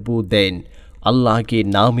දෙනු ලැබූ දෑන් අල්ලාහගේ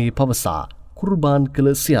නාමයේ පවසා කුර්බාන් කළ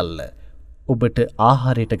සියල්ල ඔබට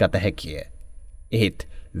ආහාරයට ගත හැකිය. එහෙත්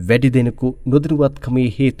වැඩි දෙනෙකු නොදැනුවත්කමේ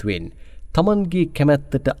හේතුවෙන් තමන්ගේ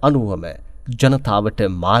කැමැත්තට අනුවම ජනතාවට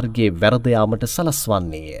මාර්ගයේ වැරද යාමට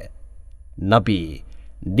සලස්වන්නේය. නබී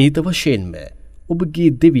නීත වශයෙන්ම ඔබගේ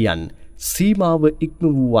දෙවියන් සීමාව ඉක්ම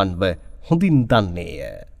වූවන්ව හොඳින් දන්නේය.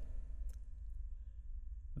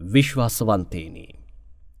 විශ්වාසවන්තේනි,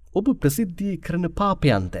 ඔබ ප්‍රසිද්ධියේ කරන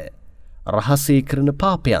පාපයන්ද රහසේ කරන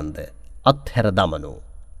පාපයන්ද අත්හැර දමනු.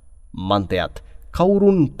 මන්දයත්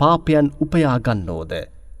කවුරුන් පාපයන් උපයා ගන්නෝද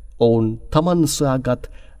ඔවුන් තමන් සොයාගත්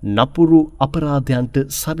නපුරු අපරාධයන්ට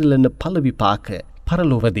සරිලන පළ විපාක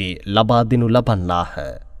පරලොවදී ලබා දෙනු ලබන්නාහ.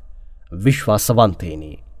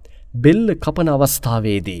 විශ්වාසවන්තේනි, බෙල්ල කපන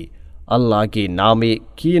අවස්ථාවේදී අල්ලාහගේ නාමයේ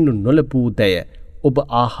කියනු නොලබූ දය ඔබ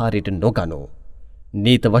ආහාරයට නොගනු.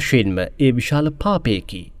 නීත වශයෙන්ම ඒ විශාල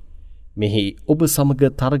පාපයකි. මෙහි ඔබ සමග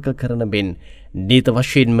තරග කරන මෙන් නීත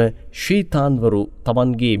වශයෙන්ම ශීතාන්වරු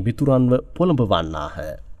තමන්ගේ මිතුරන්ව පොළඹවන්නාහ.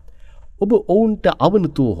 ඔබ ඔවුන්ට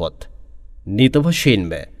අවනතුවහොත් නීත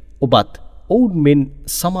වශයෙන්ම ඔබත් ඔවුන් මෙන්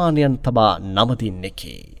සමානයන් තබා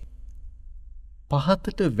නමදින්නෙකි.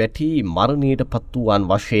 පහතට වැටී මරණයට පත්වූවන්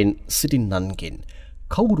වශයෙන් සිටින්නන්ගෙන්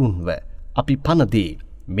කවුරුන්ව අපි පනදී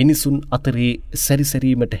මිනිසුන් අතරේ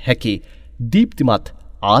සැරිසැරීමට හැකි දීප්තිමත්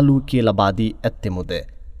ආලෝකය ලබාදී ඇත්තෙමුද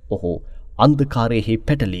ඔහු අන්ධකාරයෙහි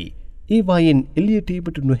පැටලී ඒවායෙන්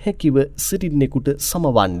එළියටීමට නොහැකිව සිටින්නෙකුට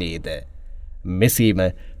සමවන්නේද? මෙසේම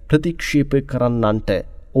ප්‍රතික්ෂේප කරන්නන්ට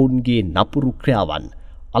ඔවුන්ගේ නපුරු ක්‍රියාවන්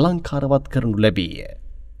අලංකාරවත් කරනු ලැබීය.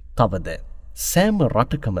 තවද සෑම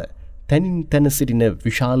රටකම තැනින් තැන සිටින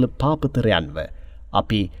විශාල පාපතරයන්ව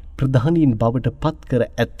අපි ප්‍රධානීන් බවට පත් කර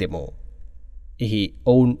ඇත්තෙමු. එහි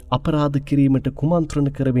ඔවුන් අපරාධ කිරීමට කුමන්ත්‍රණ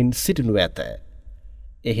කරමින් සිටිනු ඇත.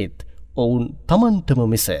 එහෙත් ඔවුන් තමන්ටම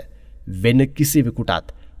මිස වෙන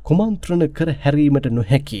කිසිවෙකුටත් කුමන්ත්‍රණ කර හැරීමට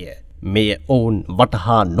නොහැකිය. මෙය ඔවුන්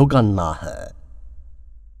වටහා නොගන්නාහ.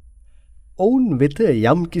 ඔවුන් වෙත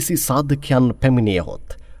යම් කිසි සාධකයන් පැමිණියහොත්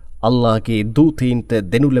අල්ලාහගේ දූතයින්ට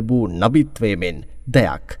දෙනු ලැබූ නබිත්වයෙන්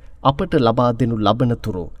දයක් අපට ලබා දෙනු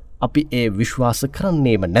ලබනතුරු අපි ඒ විශ්වාස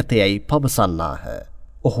කරන්නේම නැතයයි පවසන්නාහ.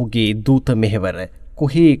 ඔහුගේ දූත මෙහෙවර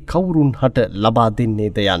කොහේ කවුරුන් හට ලබා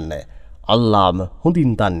දෙන්නේද යන්න අල්ලාහම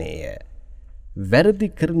හොඳින් දන්නේය. වැරදි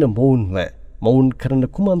කරන මොවුන් කරන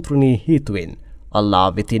කුමන්ත්‍රණයේ හේතුවෙන් අල්ලාහ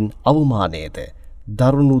වෙතින් අවමානයද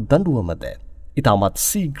දරුණු දඬුවමද ඉතාමත්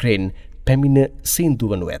සීඝ්‍රයෙන් පැමිණ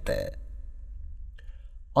සීන්දුවනු ඇත.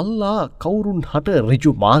 අල්ලාහ් කවුරුන් හට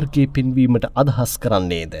ඍජු මාර්ගයේ පෙන්වීමට අදහස්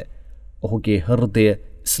කරන්නේද ඔහුගේ හෘදය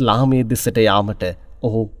ඉස්ලාමයේ දෙසට යාමට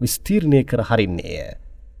ඔහු විස්තීර්ණය කර හරින්නේය.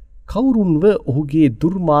 කවුරුන්ව ඔහුගේ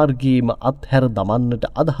දුර්මාර්ගයේම අත්හැර දමන්නට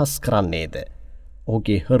අදහස් කරන්නේද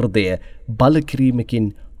ඔහුගේ හෘදය බලකිරීමකින්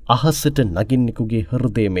අහසට නගින්නෙකුගේ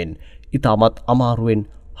හෘදයමෙන් ඉතාමත් අමාරුවෙන්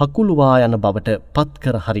හකුළුවා යන බවට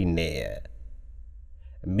පත්කර හරින්නේය.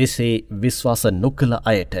 මෙසේ විශ්වාස නොකළ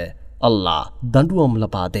අයට අල්ලාහ් දඬුවම්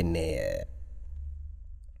ලබා දෙන්නේය.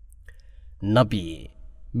 නබී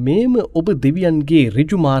මේම ඔබ දෙවියන්ගේ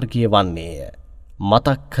ඍජු මාර්ගය වන්නේය.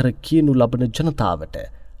 මතක් කර කියනු ලබන ජනතාවට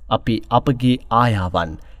අපි අපගේ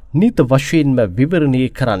ආයාවන් නිත වශයෙන්ම විවරණය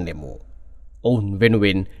කරන්නෙමු. ඔවුන්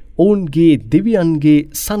වෙනුවෙන් ඔවුන්ගේ දෙවියන්ගේ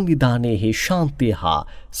සංවිධානයෙහි ශාන්තිය හා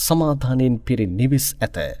සමාධානයෙන් පිරි නිවෙස්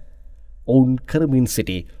ඇත. ඔවුන් කරමින්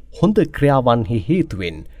සිටි හොඳ ක්‍රියාවන්හි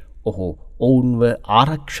හේතුවෙන් ඔහු ඔවුන්ව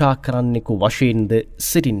ආරක්ෂා කරන්නෙකු වශයෙන්ද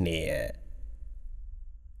සිටින්නේය.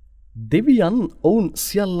 දෙවියන් ඔවුන්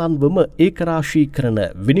සියල්ලන්වම ඒකරාශී කරන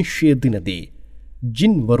විනිශ්චය දිනදී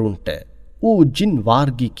ජින්වරුන්ට ඕ ජින්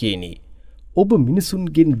වාර්ගිකේනි ඔබ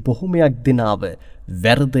මිනිසුන්ගෙන් බොහොමයක් දෙනාව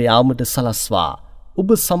වැරද යාමට සලස්වා ඔබ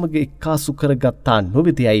සමග එක්කාසු කරගත්තා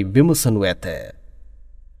නොවෙදයයි විමසනු ඇත.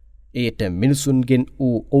 එයට මිනිසුන්ගෙන්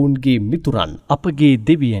වූ ඔවුන්ගේ මිතුරන් අපගේ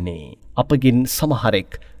දෙවියනේ අපගෙන්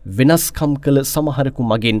සමහරෙක් වෙනස්කම් කළ සමහරකු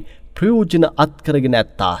මගින් ප්‍රයෝජන අත්කරගෙන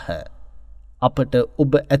ඇත්තාහ. අපට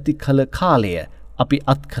ඔබ ඇති කළ කාලය අපි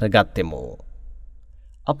අත්කරගත්තෙමු.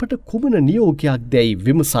 අපට කුමන නියෝගයක් දැයි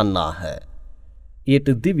විමසන්නාහ. එයට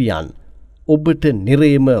දෙවියන් ඔබට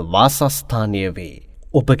නිරේම වාසස්ථානය වේ.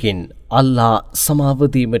 ඔබගෙන් අල්ලාහ්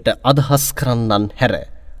සමාවදීමට අදහස් කරන්නන් හැර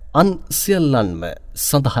අන් සියල්ලන්ම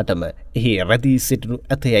සඳහටම එහි රැදී සිටිනු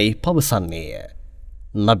ඇතයයි පවසන්නේය.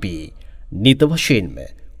 නබී නිත වශයෙන්ම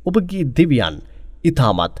ඔබගේ දෙවියන්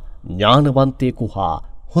ඉතාමත් ඥානවන්තයෙකු හා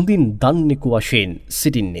හොඳින් දන්නෙකු වශයෙන්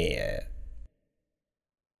සිටින්නේය.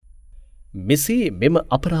 මෙසේ මෙම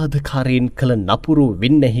අපරාධකාරයෙන් කළ නපුරු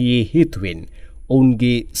වින්නැහියේ හේතුවෙන්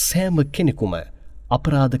ඔවුන්ගේ සෑම කෙනෙකුම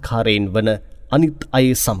අපරාධකාරයෙන් වන අනිත් අය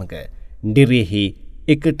සමග නිරෙහි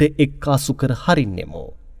එකට එක්කාසු කර හරින්නෙමු.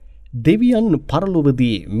 දෙවියන්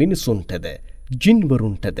පරලොවදී මිනිසුන්ටද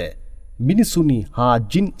ජින්වරුන්ටද මිනිසුනි හා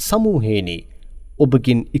ජින් සමූහේනි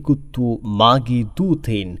ඔබගෙන් ඉකුත් වූ මාගේ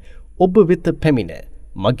දූතයින් ඔබ වෙත පැමිණ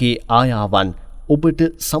මගේ ආයාවන් ඔබට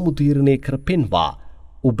සමුදීරණය කර පෙන්වා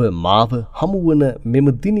ඔබ මාව හමුවන මෙම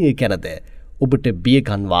දිනය ගැනද ඔබට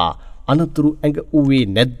බියගන්වා අනතුරු ඇඟ වූවේ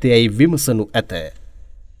නැද්දැයි විමසනු ඇත.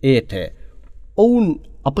 එයට ඔවුන්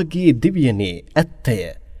අපගේ දෙවියනේ ඇත්තය.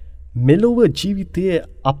 මෙලොව ජීවිතය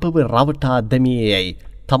අපව රවටා දැමියයයි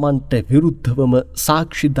තමන්ට විරුද්ධවම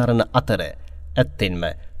සාක්ෂි දරන අතර ඇත්තෙන්ම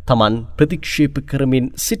තමන් ප්‍රතික්ෂේප කරමින්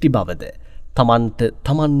සිටි බවද තමන්ට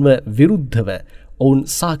තමන්ව විරුද්ධව ඔවුන්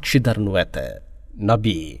සාක්ෂි දරනු ඇත.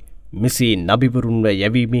 නබී මෙසේ නබිවරුන්ව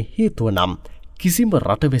යැවීමේ හේතුව නම් කිසිම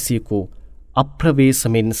රටවැසියෙකු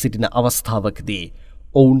අප්‍රවේශමෙන් සිටින අවස්ථාවකදී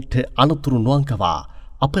ඔවුන්ට අනතුරු නොවංකවා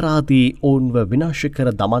අපරාධී ඔවුන්ව විනාශ කර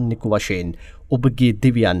දමන්නෙකු වශයෙන් ඔබගේ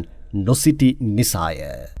දෙවියන් නොසිටි නිසාය.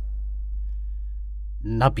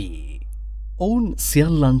 නබී ඔවුන්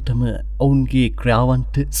සියල්ලන්ටම ඔවුන්ගේ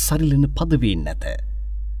ක්‍රියාවන්ට සරිලන පදවීන් නැත.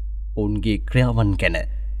 ඔවුන්ගේ ක්‍රියාවන් ගැන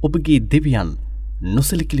ඔබගේ දෙවියන්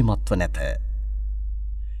නොසලිකිලිමත්ව නැත.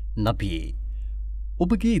 නබී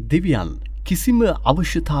ඔබගේ දෙවියන් කිසිම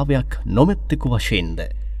අවශ්‍යතාවයක් නොමැත්තෙකු වශයෙන්ද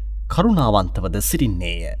කරුණාවන්තවද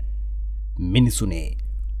සිටින්නේය. මිනිසුනේ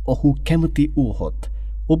ඔහු කැමති වූහොත්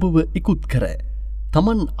ඔබව ඉකුත් කර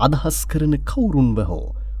තමන් අදහස් කරන කවුරුන්ව හෝ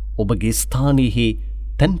ඔබගේ ස්ථානයෙහි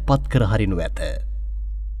තැන්පත් කර හරිනු ඇත.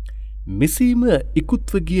 මෙසේම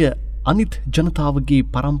ඉකුත්ව ගිය අනිත් ජනතාවගේ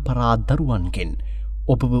පරම්පරා දරුවන්ගෙන්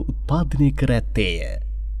ඔබව උත්පාදනය කර ඇත්තේය.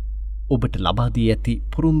 ඔබට ලබාදී ඇති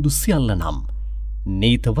පුරුන්දු සියල්ල නම්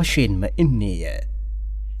නීත වශයෙන්ම එන්නේය.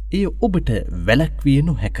 එය ඔබට වැළැක්විය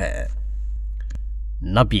නොහැක.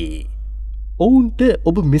 නබී ඔවුන්ට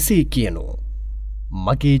ඔබ මෙසේ කියනු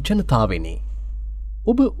මගේ ජනතාවෙනි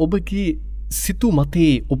ඔබ ඔබගේ සිතු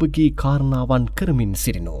මතේ ඔබගේ කාරණාවන් කරමින්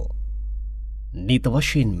සිටිනෝ. නීත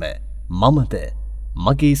වශයෙන්ම මමද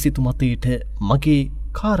මගේ සිතුමතයට මගේ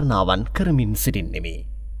කාරණාවන් කරමින් සිටින්නෙමි.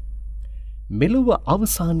 මෙලොව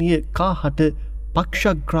අවසානීය කාහට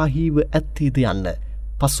පක්ෂග්‍රාහීව ඇත්තේද යන්න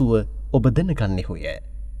පසුව ඔබ දැනගන්නෙහුය.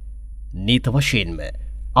 නීත වශයෙන්ම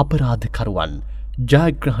අපරාධකරුවන්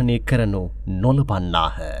ජයග්‍රහණය කරනු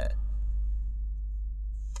නොලබන්නාහ.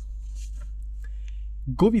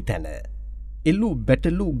 ගොවිතැන එල්ලු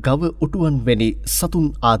බැටලු ගව ඔටුවන් වැනි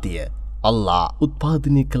සතුන් ආදිය අල්ලා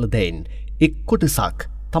උත්පාදනය කළ දැයින් එක් කොටසක්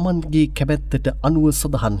තමන්ගේ කැමැත්තට අනුව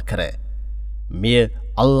සඳහන් කර මෙය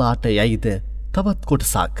අල්ලාට යයිද තවත්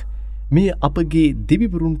කොටසක් මෙය අපගේ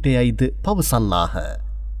දෙවිවරුන්ට යයිද පවසන්නාහ.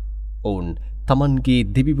 ඔවුන් තමන්ගේ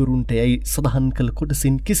දෙවිවරුන්ට යයි සඳහන් කළ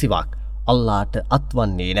කොටසින් කිසිවක් අල්ලාට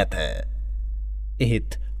අත්වන්නේ නැත.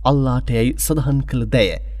 එහෙත් අල්ලාට යයි සඳහන් කළ දැය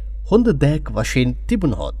හොඳ දෑක් වශයෙන්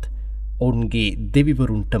තිබුණහොත් ඔවුන්ගේ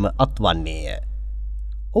දෙවිවරුන්ටම අත්වන්නේය.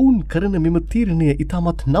 ඔවුන් කරන මෙම තීරණය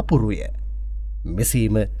ඉතාමත් නපුරුය.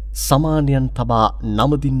 මෙසේම සමානයන් තබා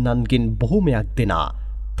නමදින්නන්ගෙන් බොහොමයක් දෙනා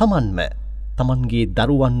තමන්ම තමන්ගේ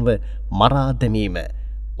දරුවන්ව මරා දැමීම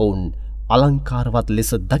ඔවුන් අලංකාරවත්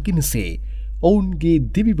ලෙස දකිනසේ ඔවුන්ගේ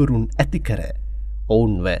දෙවිවරුන් ඇතිකර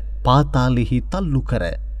ඔවුන්ව පාතාලෙහි තල්ලු කර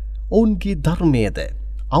ඔවුන්ගේ ධර්මයද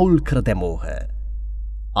අවුල් කර දැමෝහ.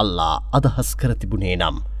 අල්ලා අදහස් කර තිබුණේ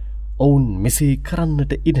නම් ඔවුන් මෙසේ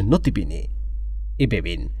කරන්නට ඉඩ නොතිබිණි.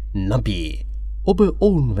 එබැවින් නබී ඔබ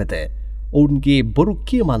ඔවුන් වෙද ඔවුන්ගේ බොරු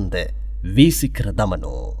කියමන්ද වීසිකර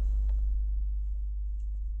දමනෝ.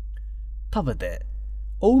 තවද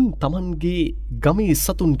ඔවුන් තමන්ගේ ගමේ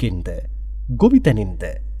සතුන්ගෙන්ද ගොවිතැනින්ද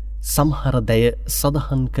සමහර දැය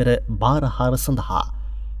සඳහන් කර බාරහාර සඳහා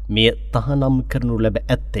මෙය තහනම් කරනු ලැබ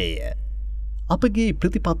ඇත්තේය. අපගේ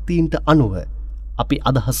ප්‍රතිපත්තීන්ට අනුව අපි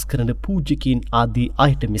අදහස් කරන පූජිකීන් ආදී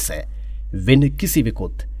අයට මිස වෙන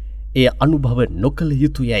කිසිවෙකුත් එය අනුභව නොකළ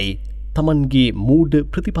යුතු යැයි තමන්ගේ මූඩ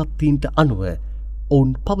ප්‍රතිපත්තීන්ට අනුව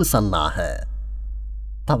ඔවුන් පවසන්නාහ.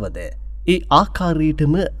 තවද ඒ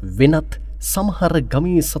ආකාරයටම වෙනත් සමහර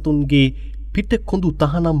ගමේ සතුන්ගේ පිට කොඳු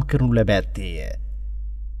තහනම් කරනු ලැබ ඇත්තේය.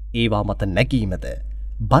 ඒවා මත නැගීමද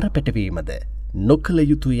බරපැටවීමද නොකළ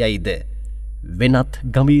යුතු යයිද වෙනත්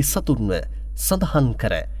ගමේ සතුන්ව සඳහන්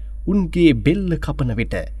කර උන්ගේ බෙල්ල කපන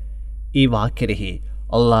විට ඒවා කෙරෙහි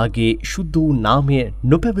අල්ලාගේ ශුද්ධ වූ නාමය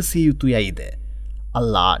නොපැවසිය යුතු යයිද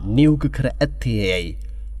අල්ලා නියෝග කර ඇත්තේ යැයි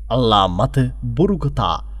අල්ලා මත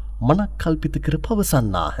බොරුගතා මනක් කල්පිත කර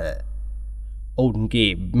පවසන්නාහ. ඔවුන්ගේ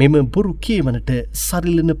මෙම බොරු කියවනට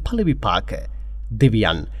සරිලන පලවිපාක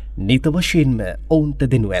දෙවියන් නිත වශයෙන්ම ඔවුන්ට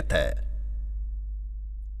දෙනු ඇත.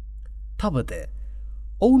 තවද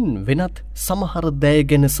ඔවුන් වෙනත් සමහර දෑ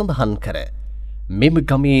ගැන සඳහන් කර මෙම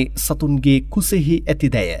ගමේ සතුන්ගේ කුසෙහි ඇති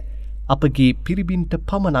දැය අපගේ පිරිබින්ට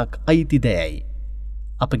පමණක් අයිති දෑයි.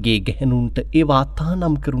 අපගේ ගැහැණුන්ට ඒවා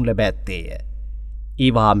තහනම් කරනු ලැබ ඇත්තේය.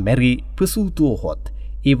 ඒවා මැරි ප්‍රසූතුවහොත්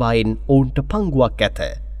ඒවායින් ඔවුන්ට පංගුවක් ඇත.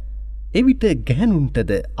 එවිට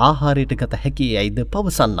ගැහැණුන්ටද ආහාරයට ගත හැකි යයිද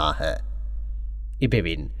පවසන්නාහ.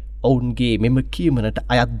 එබැවින් ඔවුන්ගේ මෙම කියමනට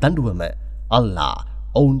අයත් දඬුවම අල්ලා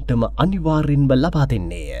ඔවුන්ටම අනිවාර්යෙන්ම ලබා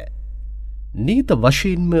දෙන්නේය. නීත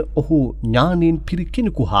වශයෙන්ම ඔහු ඥානයෙන් පිරි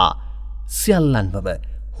කෙනෙකු හා සියල්ලන්වම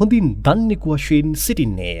හොඳින් දන්නෙකු වශයෙන්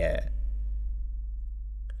සිටින්නේය.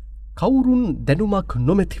 කවුරුන් දැනුමක්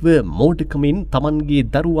නොමැතිව මෝඩකමින් තමන්ගේ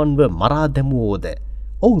දරුවන්ව මරා දැමුවෝද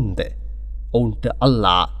ඔවුන්ද ඔවුන්ට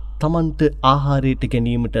අල්ලා තමන්ට ආහාරයට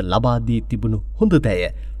ගැනීමට ලබාදී තිබුණු හොඳ දැය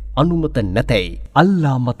අනුමත නැතැයි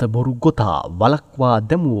අල්ලා මත බොරු ගොතා වලක්වා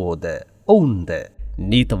දැමුවෝද ඔවුන්ද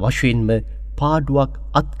නීත වශයෙන්ම පාඩුවක්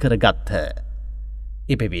අත්කරගත්හ.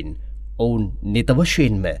 එබැවින් ඔවුන් නිත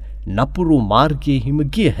වශයෙන්ම නපුරු මාර්ගයෙහිම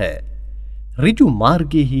ගියහ. ඍජු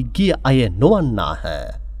මාර්ගයෙහි ගිය අය නොවන්නාහ.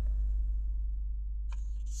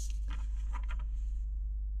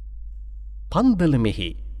 පන්දලමෙහි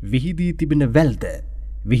විහිදී තිබෙන වැල්ද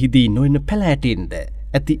විහිදී නොයන පැලෑටෙන්ද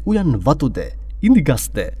ඇති උයන් වතුද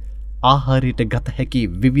ඉඳිගස්ද ආහාරයට ගත හැකි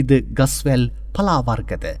විවිධ ගස්වැල්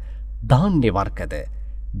පලාවර්ගද ධාන්‍ය වර්ගද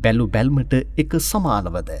බැලු බැල්මට එක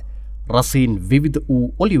සමානවද රසයෙන් විවිධ වූ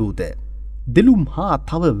ඔලිවුද දෙලුම් හා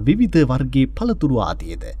තව විවිධ වර්ගයේ පළතුරු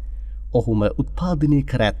ආදියද ඔහුම උත්පාදනය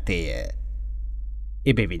කර ඇත්තේය.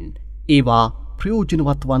 එබැවින් ඒවා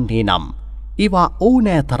ප්‍රයෝජනවත් වන්නේ නම් ඒවා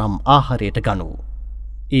ඕනෑ තරම් ආහාරයට ගනු.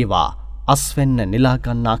 ඒවා අස්වැන්න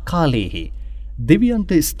නෙලාගන්නා කාලයෙහි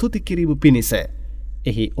දෙවියන්ට ස්තුති කිරීම පිණිස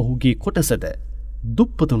එහි ඔහුගේ කොටසද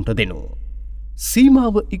දුප්පතුන්ට දෙනු.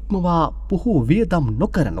 සීමාව ඉක්මවා පොහෝ වියදම්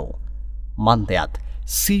නොකරනු. මන්දයත්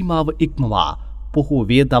සීමාව ඉක්මවා පොහෝ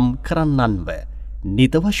වියදම් කරන්නන්ව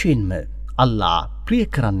නිත වශයෙන්ම අල්ලා ප්‍රිය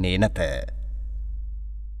කරන්නේ නැත.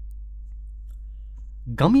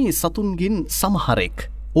 ගමේ සතුන්ගෙන් සමහරෙක්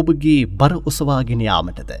ඔබගේ බර ඔසවාගෙන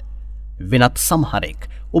යාමටද වෙනත් සමහරෙක්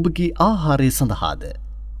ඔබගේ ආහාරය සඳහාද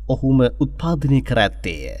ඔහුම උත්පාදනය කර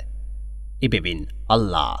ඇත්තේය. එබැවින්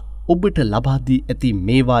අල්ලා ඔබට ලබා දී ඇති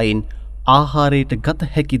මේවායින් ආහාරයට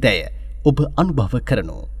ගත හැකි දැය ඔබ අනුභව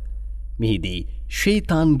කරනු. මෙහිදී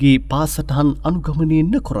ෂයිතාන්ගේ පාසටහන් අනුගමනය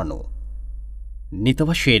නොකරනු. නිත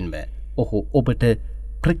වශයෙන්ම ඔහු ඔබට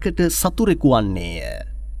ප්‍රකට සතුරෙකු වන්නේය.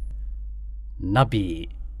 නබී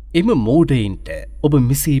එම මෝඩයින්ට ඔබ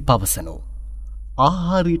මෙසේ පවසනු.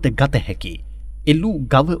 ආහාරයට ගත හැකි එළු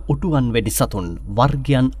ගව ඔටුවන් වැඩි සතුන්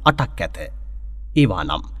වර්ගයන් 8ක් ඇත. ඒවා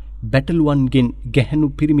නම් බැටළුවන්ගෙන් ගැහැණු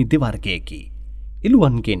පිරිමි දෙවර්ගයකි.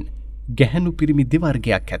 එළුවන්ගෙන් ගැහැණු පිරිමි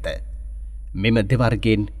දෙවර්ගයක් ඇත. මෙම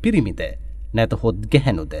දෙවර්ගයෙන් පිරිමිද නැතහොත්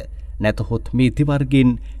ගැහැණුද නැතහොත් මේ දෙවර්ගයෙන්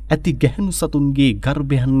ඇති ගැහැණු සතුන්ගේ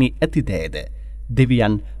ගර්භයන්හි ඇතිදෑද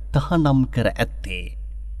දෙවියන් තහනම් කර ඇත්තේ.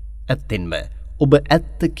 ඇත්තෙන්ම ඔබ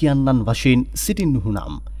ඇත්ත කියන්නන් වශයෙන් සිටින්නුහු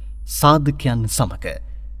නම් සාධකයන් සමග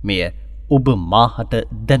මෙය ඔබ මාහට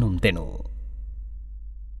දැනුම් දෙනු.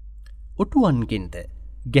 ඔටුවන්ගෙන්ද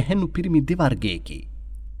ගැහැණු පිරිමි දෙවර්ගයකි.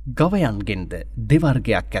 ගවයන්ගෙන්ද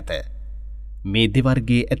දෙවර්ගයක් ඇත. මේ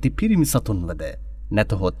දෙවර්ගයේ ඇති පිරිමි සතුන්වද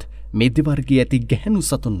නැතහොත් මේ දෙවර්ගයේ ඇති ගැහැණු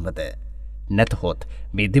සතුන්වද නැතහොත්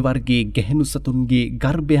මේ දෙවර්ගයේ ගැහැණු සතුන්ගේ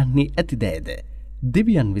ගර්භයන්හි ඇතිදෑද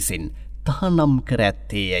දෙවියන් විසින් තහනම් කර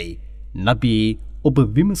ඇත්තේ යැයි නබී ඔබ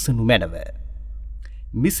විමසනු මැනව.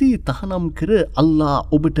 මෙසේ තහනම් කර අල්ලා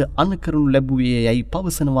ඔබට අනකරනු ලැබුවේ යැයි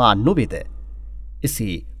පවසනවා නොවේද?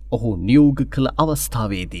 එසේ ඔහු නියෝග කළ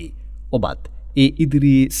අවස්ථාවේදී ඔබත් ඒ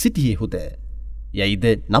ඉදිරියේ සිටියේහුද? යයිද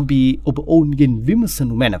නබී ඔබ ඔවුන්ගෙන්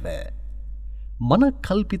විමසනු මැනව. මන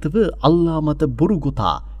කල්පිතව අල්ලා මත බොරු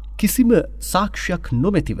ගොතා කිසිම සාක්ෂියක්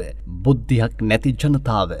නොමැතිව බුද්ධියක් නැති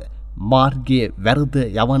ජනතාව මාර්ගයේ වැරද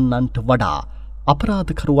යවන්නන්ට වඩා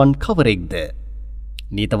අපරාධකරුවන් කවරෙක්ද?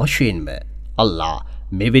 නීත වශයෙන්ම අල්ලා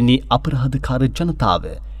මෙවැනි අපරාධකාර ජනතාව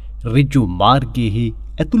ඍජු මාර්ගයෙහි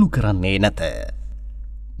ඇතුළු කරන්නේ නැත.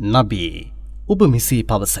 නබී ඔබ මෙසේ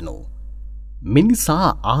පවසනු. මිනිසා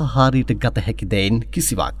ආහාරයට ගත හැකි දෑන්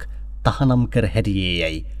කිසිවක් තහනම් කර හැරියේ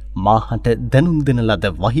යැයි මාහට දැනුම් දෙන ලද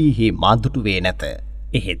වහීහි මාදුටුවේ නැත.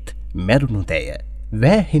 එහෙත් මැරුණු දෑය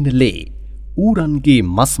වෑහෙන ලේ ඌරන්ගේ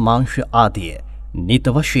මස් මාංශ ආදිය නිත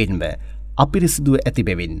වශයෙන්ම අපිරිසිදුව ඇති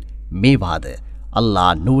බැවින් මේවාද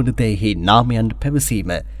අල්ලා නොවන දෑහි නාමයන්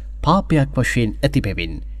පැවසීම පාපයක් වශයෙන් ඇති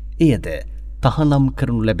බැවින් එයද තහනම්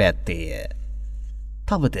කරනු ලැබ ඇත්තේය.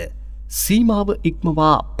 තවද සීමාව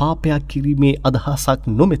ඉක්මවා පාපයක් කිරීමේ අදහසක්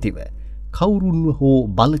නොමැතිව කවුරුන්ව හෝ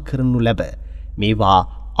බල කරනු ලැබ මේවා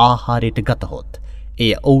ආහාරයට ගතහොත්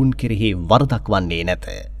එය ඔවුන් කෙරෙහි වරදක් වන්නේ නැත.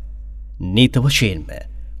 නීත වශයෙන්ම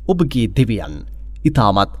ඔබගේ දෙවියන්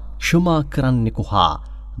ඉතාමත් ක්ෂමා කරන්නෙකු හා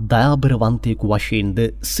දයාබරවන්තයෙකු වශයෙන්ද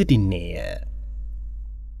සිටින්නේය.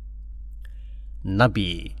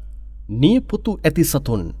 නබී නියපොතු ඇති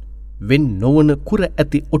සතුන් වෙන් නොවන කුර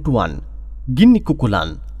ඇති ඔටුවන් ගින්නි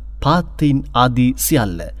කුකුලන් පාත්තයින් ආදී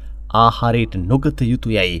සියල්ල ආහාරයට නොගත යුතු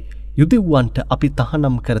යැයි යුදෙව්වන්ට අපි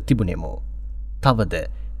තහනම් කර තිබුණෙමු. තවද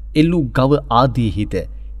එල්ලු ගව ආදීහිද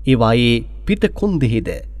ඒවායේ පිට කොන්දෙහිද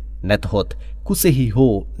නැතහොත් කුසෙහි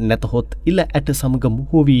හෝ නැතහොත් ඉල ඇට සමග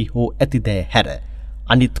මුහුවී හෝ ඇතිදෑ හැර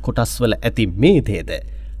අනිත් කොටස්වල ඇති මේදේද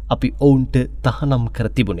අපි ඔවුන්ට තහනම් කර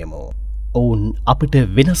තිබුණෙමු. ඔවුන් අපට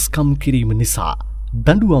වෙනස්කම් කිරීම නිසා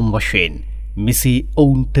දඬුවම් වශයෙන් මෙසේ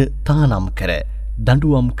ඔවුන්ට තහනම් කර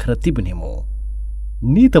දඬුවම් කර තිබුණෙමු.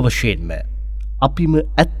 නීත වශයෙන්ම අපිම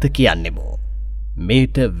ඇත්ත කියන්නෙමු.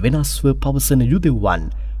 මේට වෙනස්ව පවසන යුදෙව්වන්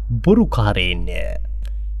බොරුකාරයෙන්ය.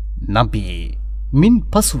 නබී මින්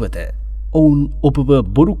පසුවද ඔවුන් ඔබව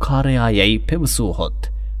බොරුකාරයා යැයි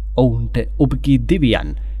පැවසූහොත් ඔවුන්ට ඔබගේ දෙවියන්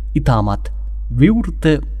ඉතාමත් විවෘත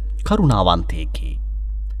කරුණාවන්තයෙකි.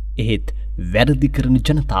 එහෙත් වැරදි කරන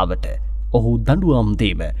ජනතාවට ඔහු දඬුවම්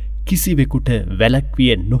දීම කිසිවෙකුට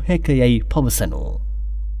වැළැක්විය නොහැක යැයි පවසනු.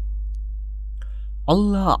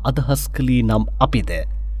 අල්ලා අදහස් කළේ නම් අපිද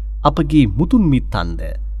අපගේ මුතුන් මිත්තන්ද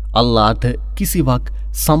අල්ලාට කිසිවක්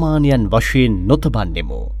සමානයන් වශයෙන්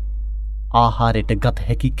නොතබන්නෙමු. ආහාරයට ගත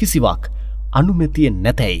හැකි කිසිවක් අනුමැතිය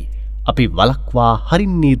නැතැයි අපි වළක්වා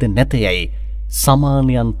හරින්නේද නැතයැයි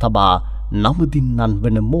සමානයන් තබා නමදින්නන්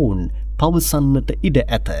වන මොවුන් පවසන්නට ඉඩ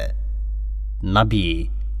ඇත. නබී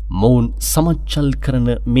මොවුන් සමච්චල් කරන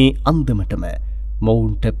මේ අන්දමටම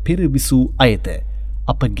මොවුන්ට පෙරවිසූ අයත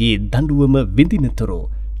අපගේ දඬුවම විඳිනතුරු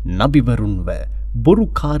නබිවරුන්ව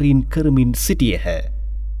බොරුකාරීන් කරමින් සිටියහ.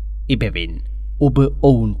 එබැවින් ඔබ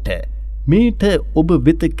ඔවුන්ට මේට ඔබ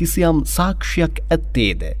වෙත කිසියම් සාක්ෂියක්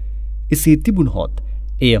ඇත්තේද එසේ තිබුණහොත්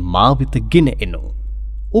එය මා වෙත ගෙන එනු.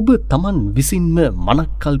 ඔබ තමන් විසින්ම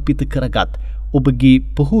මනක්කල්පිත කරගත් ඔබගේ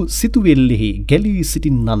පොහු සිතුවෙල්ලෙහි ගැලී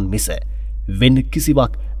සිටින්නන් මිස වෙන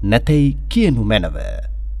කිසිවක් නැතැයි කියනු මැනව.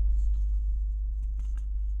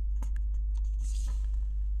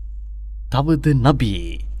 තවද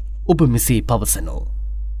නබී ඔබ මෙසේ පවසනු.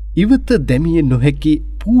 ඉවත දැමිය නොහැකි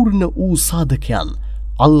පූර්ණ වූ සාධකයන්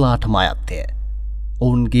අල්ලාටම අයත්ය.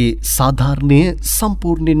 ඔවුන්ගේ සාධාරණය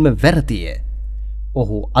සම්පූර්ණයෙන්ම වැරදිය.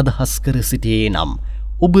 ඔහු අදහස් කර සිටියේ නම්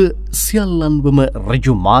ඔබ සියල්ලන්වම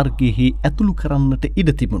රජු මාර්ගයෙහි ඇතුළු කරන්නට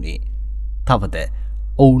ඉඩ තිබුණේ. තවද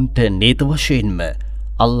ඔවුන්ට නේත වශයෙන්ම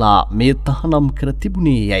අල්ලා මේ තහනම් කර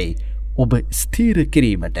තිබුණේ යැයි ඔබ ස්ථීර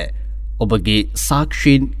කිරීමට ඔබගේ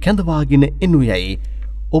සාක්ෂීන් කැඳවාගෙන එනු යැයි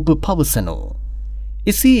ඔබ පවසනෝ.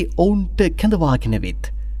 එසේ ඔවුන්ට කැඳවාගෙන විත්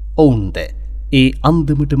ඔවුන්ද ඒ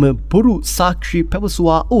අන්දමටම බොරු සාක්ෂි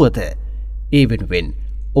පැවසුවා වුවද ඒ වෙනුවෙන්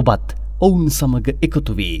ඔබත් ඔවුන් සමග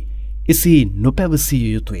එකතු වී එසේ නොපැවසිය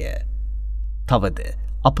යුතුය. තවද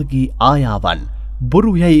අපගේ ආයාවන්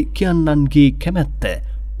බොරු යැයි කියන්නන්ගේ කැමැත්ත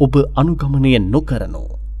ඔබ අනුගමනය නොකරනෝ.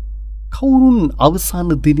 කවුරුන් අවසාන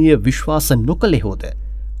දිනය විශ්වාස නොකළෙහෝද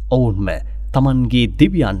ඔවුන්ම තමන්ගේ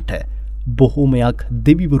දෙවියන්ට බොහෝමයක්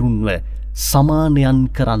දෙවිවරුන්ව සමානයන්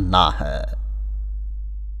කරන්නාහ.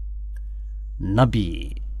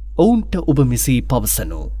 නබී ඔවුන්ට ඔබ මෙසේ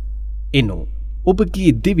පවසනු. එනු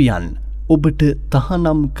ඔබගේ දෙවියන් ඔබට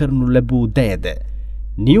තහනම් කරනු ලැබූ දෑද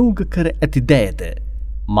නියෝග කර ඇති දෑද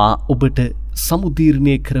මා ඔබට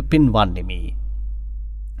සමුදීර්ණය කර පෙන්වන්නෙමි.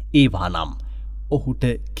 ඒවා නම් ඔහුට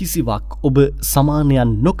කිසිවක් ඔබ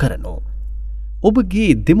සමානයන් නොකරනෝ.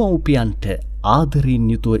 ඔබගේ දෙමව්පියන්ට ආදරයෙන්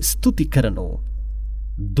යුතුව ස්තුති කරනෝ.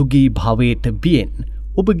 දුගී භාවයට බියෙන්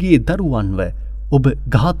ඔබගේ දරුවන්ව ඔබ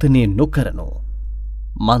ඝාතනය නොකරනෝ.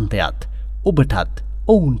 මන්දයත් ඔබටත්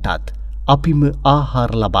ඔවුන්ටත් අපිම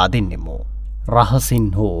ආහාර ලබා දෙන්නෙමු. රහසින්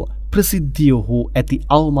හෝ ප්‍රසිද්ධිය හෝ ඇති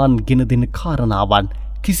අවමාන් ගෙන දෙන කාරණාවන්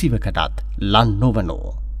කිසිවකටත් ලන් නොවනෝ.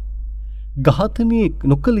 ඝාතනය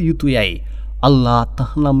නොකළ යුතුයයි අල්ලා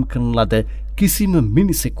තහනම් කරන ලද කිසිම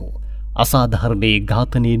මිනිසෙකු අසාධාරණයේ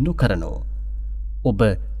ඝාතනය නොකරනෝ. ඔබ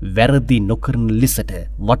වැරදි නොකරන ලෙසට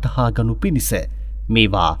වටහාගනු පිණිස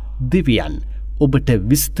මේවා දෙවියන් ඔබට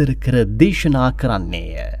විස්තර කර දේශනා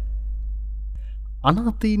කරන්නේය.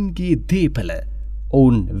 අනාථයින්ගේ දේපල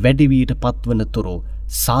ඔවුන් වැඩිවීට පත්වන තුරු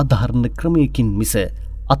සාධාරණ ක්‍රමයකින් මිස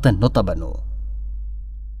අත නොතබනෝ.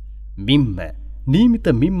 මිම්ම නීමිත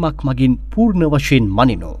මිම්මක් මගින් පූර්ණ වශයෙන්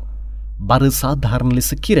මනිනෝ. බර සාධාරණ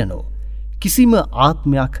ලෙස කිරනෝ. කිසිම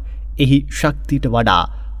ආත්මයක් එහි ශක්තියට වඩා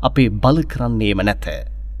අපේ බල කරන්නේම නැත.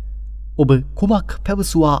 ඔබ කුමක්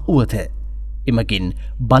පැවසුවා වුවද එමගින්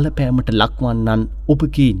බලපෑමට ලක්වන්නන්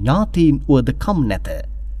ඔබගේ ඥාතීන් වුවද කම් නැත.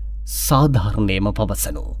 සාධාරණයම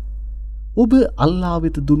පවසනෝ. ඔබ අල්ලා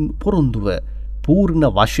වෙත දුන් පොරොන්දුව පූර්ණ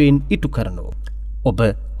වශයෙන් ඉටු කරනෝ. ඔබ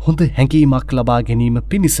හොඳ හැඟීමක් ලබා ගැනීම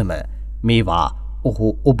පිණිසම මේවා ඔහු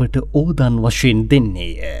ඔබට ඕදන් වශයෙන්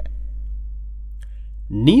දෙන්නේය.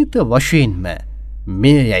 නීත වශයෙන්ම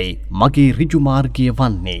මෙයයි මගේ ඍජුමාර්ගය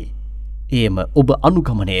වන්නේ. එයම ඔබ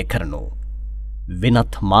අනුගමනය කරනෝ.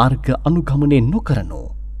 වෙනත් මාර්ග අනුගමනය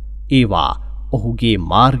නොකරනෝ. ඒවා ඔහුගේ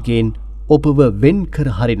මාර්ගයෙන් ඔබව වෙන් කර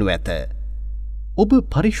හරිනු ඇත. ඔබ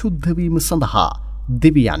පරිශුද්ධවීම සඳහා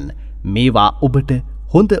දෙවියන් මේවා ඔබට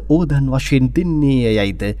හොඳ ඕදන් වශයෙන් දෙන්නේ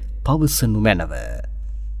යයිද පවසනු මැනව.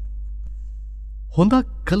 හොඳක්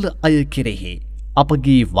කළ අය කෙරෙහි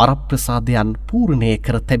අපගේ වරප්‍රසාදයන් පූර්ණය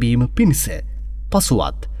කර තැබීම පිණිස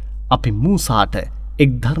පසුවත් අපි මූසාට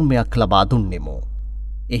එක් ධර්මයක් ලබා දුන්නෙමු.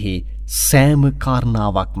 එහි සෑම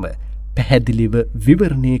කාරණාවක්ම පැහැදිලිව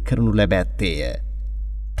විවරණය කරනු ලැබ ඇත්තේය.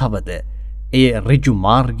 තවද එය ඍජු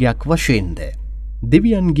මාර්ගයක් වශයෙන්ද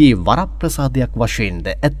දෙවියන්ගේ වරප්‍රසාදයක් වශයෙන්ද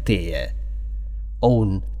ඇත්තේය.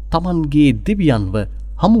 ඔවුන් තමන්ගේ දෙවියන්ව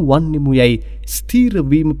හමු වන්නෙමු යයි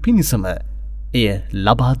ස්ථීරවීම පිණිසම එය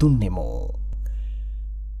ලබා දුන්නෙමු.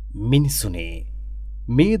 මිනිසුනේ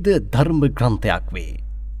මේද ධර්ම ග්‍රන්ථයක් වේ.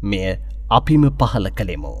 මෙය අපිම පහල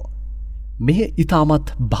කළෙමු. මෙය ඉතාමත්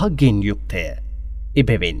භාග්‍යයෙන් යුක්තය.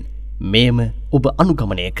 එබැවින් මෙයම ඔබ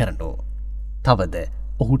අනුගමනය කරනු. තවද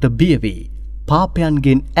ඔහුට බියවී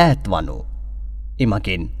පාපයන්ගෙන් ඈත් වනු.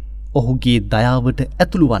 එමගින් ඔහුගේ දයාවට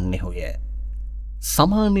ඇතුළු වන්නෙහුය.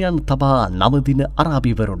 සමානයන් තබා නවදින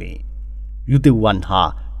අරාබිවරුනේ යුදෙව්වන් හා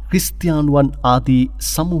ක්‍රිස්තියානුවන් ආදී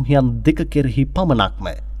සමූහයන් දෙක කෙරෙහි පමණක්ම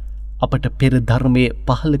අපට පෙර ධර්මය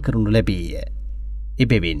පහල කරනු ලැබීය.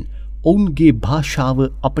 එබැවින් ඔවුන්ගේ භාෂාව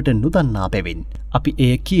අපට නොදන්නා බැවින් අපි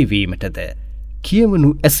එය කියවීමටද කියවනු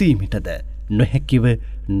ඇසීමටද නොහැකිව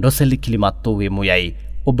නොසැලකිලිමත් වූවෙමු යයි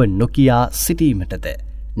ඔබ නොකියා සිටීමටද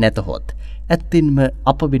නැතහොත් ඇත්තෙන්ම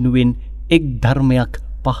අප වෙනුවෙන් එක් ධර්මයක්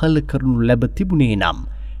පහල කරනු ලැබ තිබුණේ නම්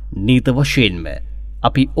නීත වශයෙන්ම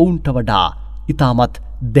අපි ඔවුන්ට වඩා ඉතාමත්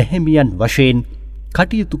දැහැමියන් වශයෙන්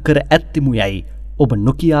කටයුතු කර ඇත්තෙමු යයි ඔබ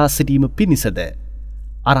නොකියා සිටීම පිණිසද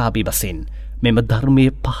අරාබි බසින් මෙම ධර්මය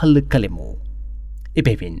පහල කළෙමු.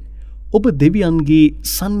 එබැවින් ඔබ දෙවියන්ගේ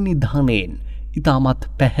සන්නිධානයෙන් ඉතාමත්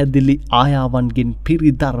පැහැදිලි ආයාවන්ගෙන්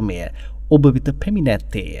පිරි ධර්මය ඔබ වෙත පැමිණ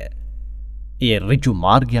ඇත්තේය. එය ඍජු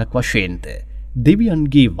මාර්ගයක් වශයෙන්ද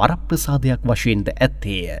දෙවියන්ගේ වරප්‍රසාදයක් වශයෙන්ද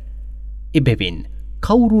ඇත්තේය. එබැවින්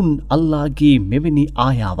කවුරුන් අල්ලාහගේ මෙවැනි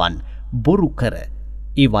ආයාවන් බොරු කර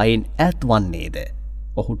ඒවායින් ඈත් වන්නේද?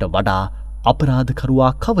 ඔහුට වඩා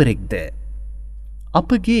අපරාධකරුවා කවරෙක්ද?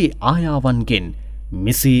 අපගේ ආයාවන්ගෙන්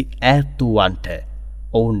මෙසේ ඈත් වූවන්ට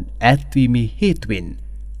ඔවුන් ඈත්වීමේ හේතුවෙන්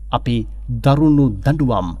අපි දරුණු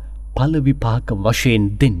දඬුවම් ඵල විපාක වශයෙන්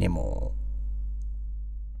දෙන්නෙමු.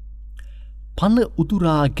 පන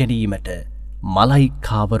උතුරා ගැනීමට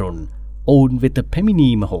මලයිකාවරුන් ඔවුන් වෙත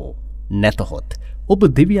පැමිණීම හෝ නැතහොත් ඔබ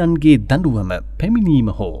දෙවියන්ගේ දඬුවම පැමිණීම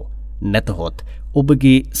හෝ නැතහොත්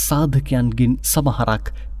ඔබගේ සාධකයන්ගෙන් සමහරක්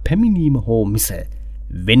පැමිණීම හෝ මිස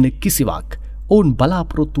වෙන කිසිවක් ඔවුන්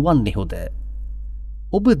බලාපොරොත්තු වන්නේහොද?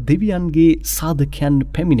 ඔබ දෙවියන්ගේ සාධකයන්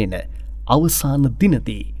පැමිණෙන අවසාන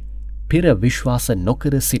දිනදී පෙර විශ්වාස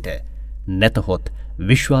නොකර සිට නැතහොත්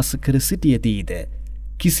විශ්වාස කර සිටියදීද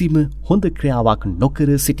කිසිම හොඳ ක්‍රියාවක් නොකර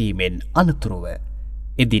සිටීමෙන් අනතුරුව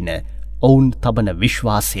එදින ඔවුන් තබන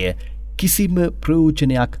විශ්වාසය කිසිම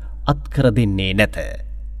ප්‍රයෝජනයක් අත්කර දෙන්නේ නැත.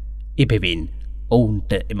 එබැවින්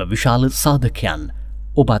ඔවුන්ට එම විශාල සාධකයන්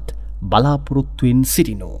ඔබත් බලාපොරොත්තුවෙන්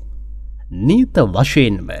සිටිනු. නීත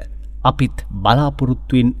වශයෙන්ම අපිත්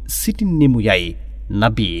බලාපොරොත්තුවෙන් සිටින්නෙමු යයි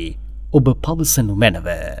නබී ඔබ පවසනු මැනව.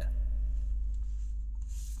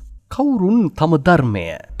 කවුරුන් තම ධර්මය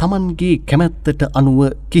තමන්ගේ කැමැත්තට අනුව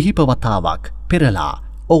කිහිපවතාවක් පෙරලා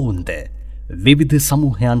ඔවුන්ද විවිධ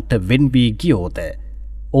සමූහයන්ට වෙන්වී ගියෝද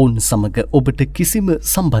ඔවුන් සමග ඔබට කිසිම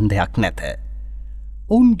සම්බන්ධයක් නැත.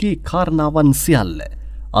 ඔවුන්ගේ කාරණාවන් සියල්ල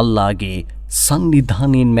අල්ලාහගේ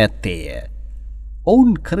සන්නිධානයෙන් මැත්තේය.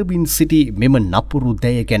 ඔවුන් කරමින් සිටි මෙම නපුරු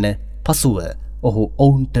දැය ගැන පසුව ඔහු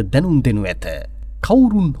ඔවුන්ට දැනුම් දෙනු ඇත.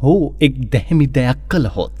 කවුරුන් හෝ එක් දැහැමි දෙයක්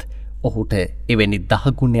කළහොත් ඔහුට එවැනි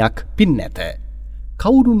 10 ගුණයක් පින් නැත.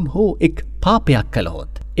 කවුරුන් හෝ එක් පාපයක්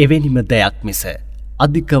කළහොත් එවැනිම දෙයක් මිස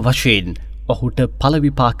අධික වශයෙන් ඔහුට ඵල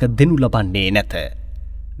විපාක දෙනු ලබන්නේ නැත.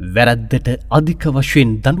 වැරද්දට අධික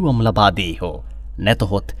වශයෙන් දඬුවම් ලබා දී හෝ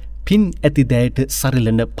නැතහොත් පින් ඇති දෑයට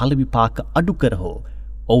සරිලන ඵල විපාක අඩු කර හෝ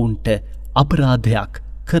ඔවුන්ට අපරාධයක්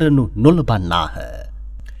කරනු නොලබන්නාහ.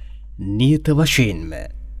 නියත වශයෙන්ම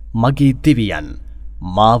මගේ දෙවියන්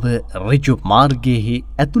මාව ඍජු මාර්ගයෙහි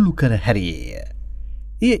ඇතුළු කර හැරියේය.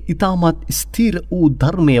 එය ඊටමත් ස්ථීර වූ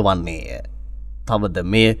ධර්මය වන්නේය. තවද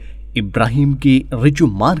මෙය ඉබ්‍රහීම්ගේ ඍජු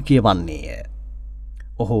මාර්ගය වන්නේය.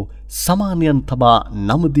 ඔහු සමානයන් තබා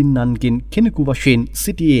නමදින්නන්ගෙන් කෙනෙකු වශයෙන්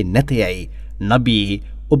සිටියේ නැතයයි නබී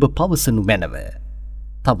ඔබ පවසනු මැනව.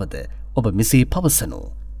 තවද ඔබ මෙසේ පවසනු.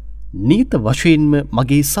 නීත වශයෙන්ම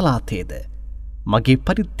මගේ සලාතේද, මගේ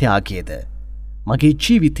පරිත්‍යාගයේද, මගේ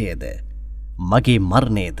ජීවිතයේද, මගේ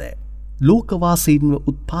මරණයද ලෝකවාසීන්ව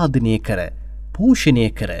උත්පාදනය කර පෝෂණය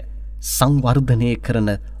කර සංවර්ධනය කරන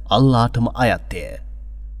අල්ලාහටම අයත්ය.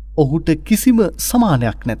 ඔහුට කිසිම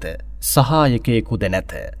සමානයක් නැත, සහායකයෙකුද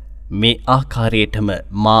නැත. මේ ආකාරයටම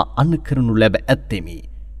මා අනුකරනු ලැබ ඇත්තෙමි.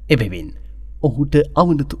 එබැවින් ඔහුට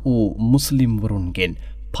අවනත වූ මුස්ලිම්වරුන්ගෙන්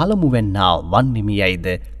පළමුවැන්නා වන්නෙමි යයිද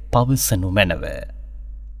පවසනු මැනව.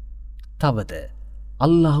 තවද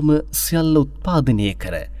අල්ලාහම සියල්ල උත්පාදනය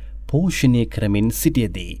කර පෝෂණය කරමින්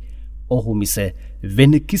සිටියදී ඔහු මිස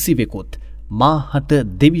වෙන කිසිවෙකුත් මාහට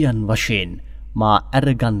දෙවියන් වශයෙන් මා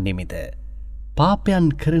ඇරගන්නෙමිද? පාපයන්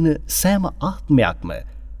කරන සෑම ආත්මයක්ම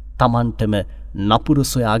තමන්ටම නපුර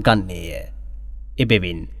සොයා ගන්නේය.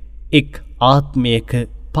 එබැවින් එක් ආත්මයක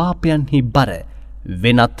පාපයන්හි බර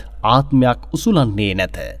වෙනත් ආත්මයක් උසුලන්නේ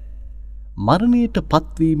නැත. මරණයට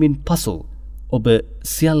පත්වීමෙන් පසු ඔබ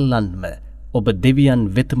සියල්ලන්ම ඔබ දෙවියන්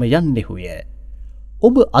වෙතම යන්නෙහුය.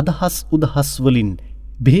 ඔබ අදහස් උදහස් වලින්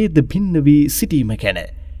භේද භින්න වී සිටීම ගැන,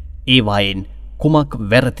 ඒවායින් කුමක්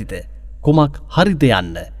වැරදිද කුමක් හරිද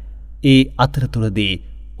යන්න ඒ අතරතුරදී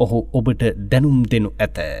ඔහු ඔබට දැනුම් දෙනු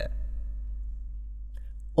ඇත.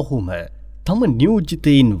 ඔහුම තම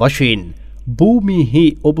නියෝජිතයින් වශයෙන් භූමියෙහි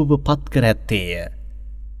ඔබව පත් කර ඇත්තේය.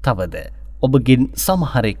 තවද ඔබගෙන්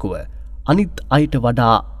සමහරෙකුව අනිත් අයට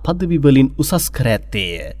වඩා පදවි වලින් උසස් කර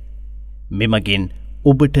ඇත්තේය. මෙමගින්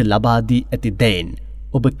ඔබට ලබා දී ඇති දෑන්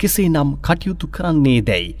ඔබ කෙසේනම් කටයුතු කරන්නේ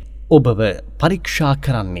දැයි ඔබව පරීක්ෂා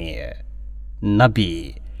කරන්නේය.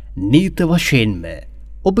 නබී, නීත වශයෙන්ම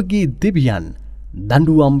ඔබගේ දෙවියන්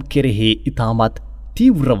දඬුවම් කෙරෙහි ඉතාමත්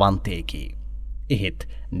තීව්‍රවන්තයෙකි. එහෙත්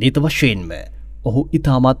නීත වශයෙන්ම ඔහු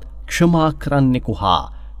ඉතාමත් ක්ෂමා කරන්නෙකු හා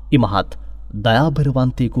ඉමහත්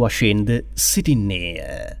දයාබරවන්තයෙකු වශයෙන්ද සිටින්නේය.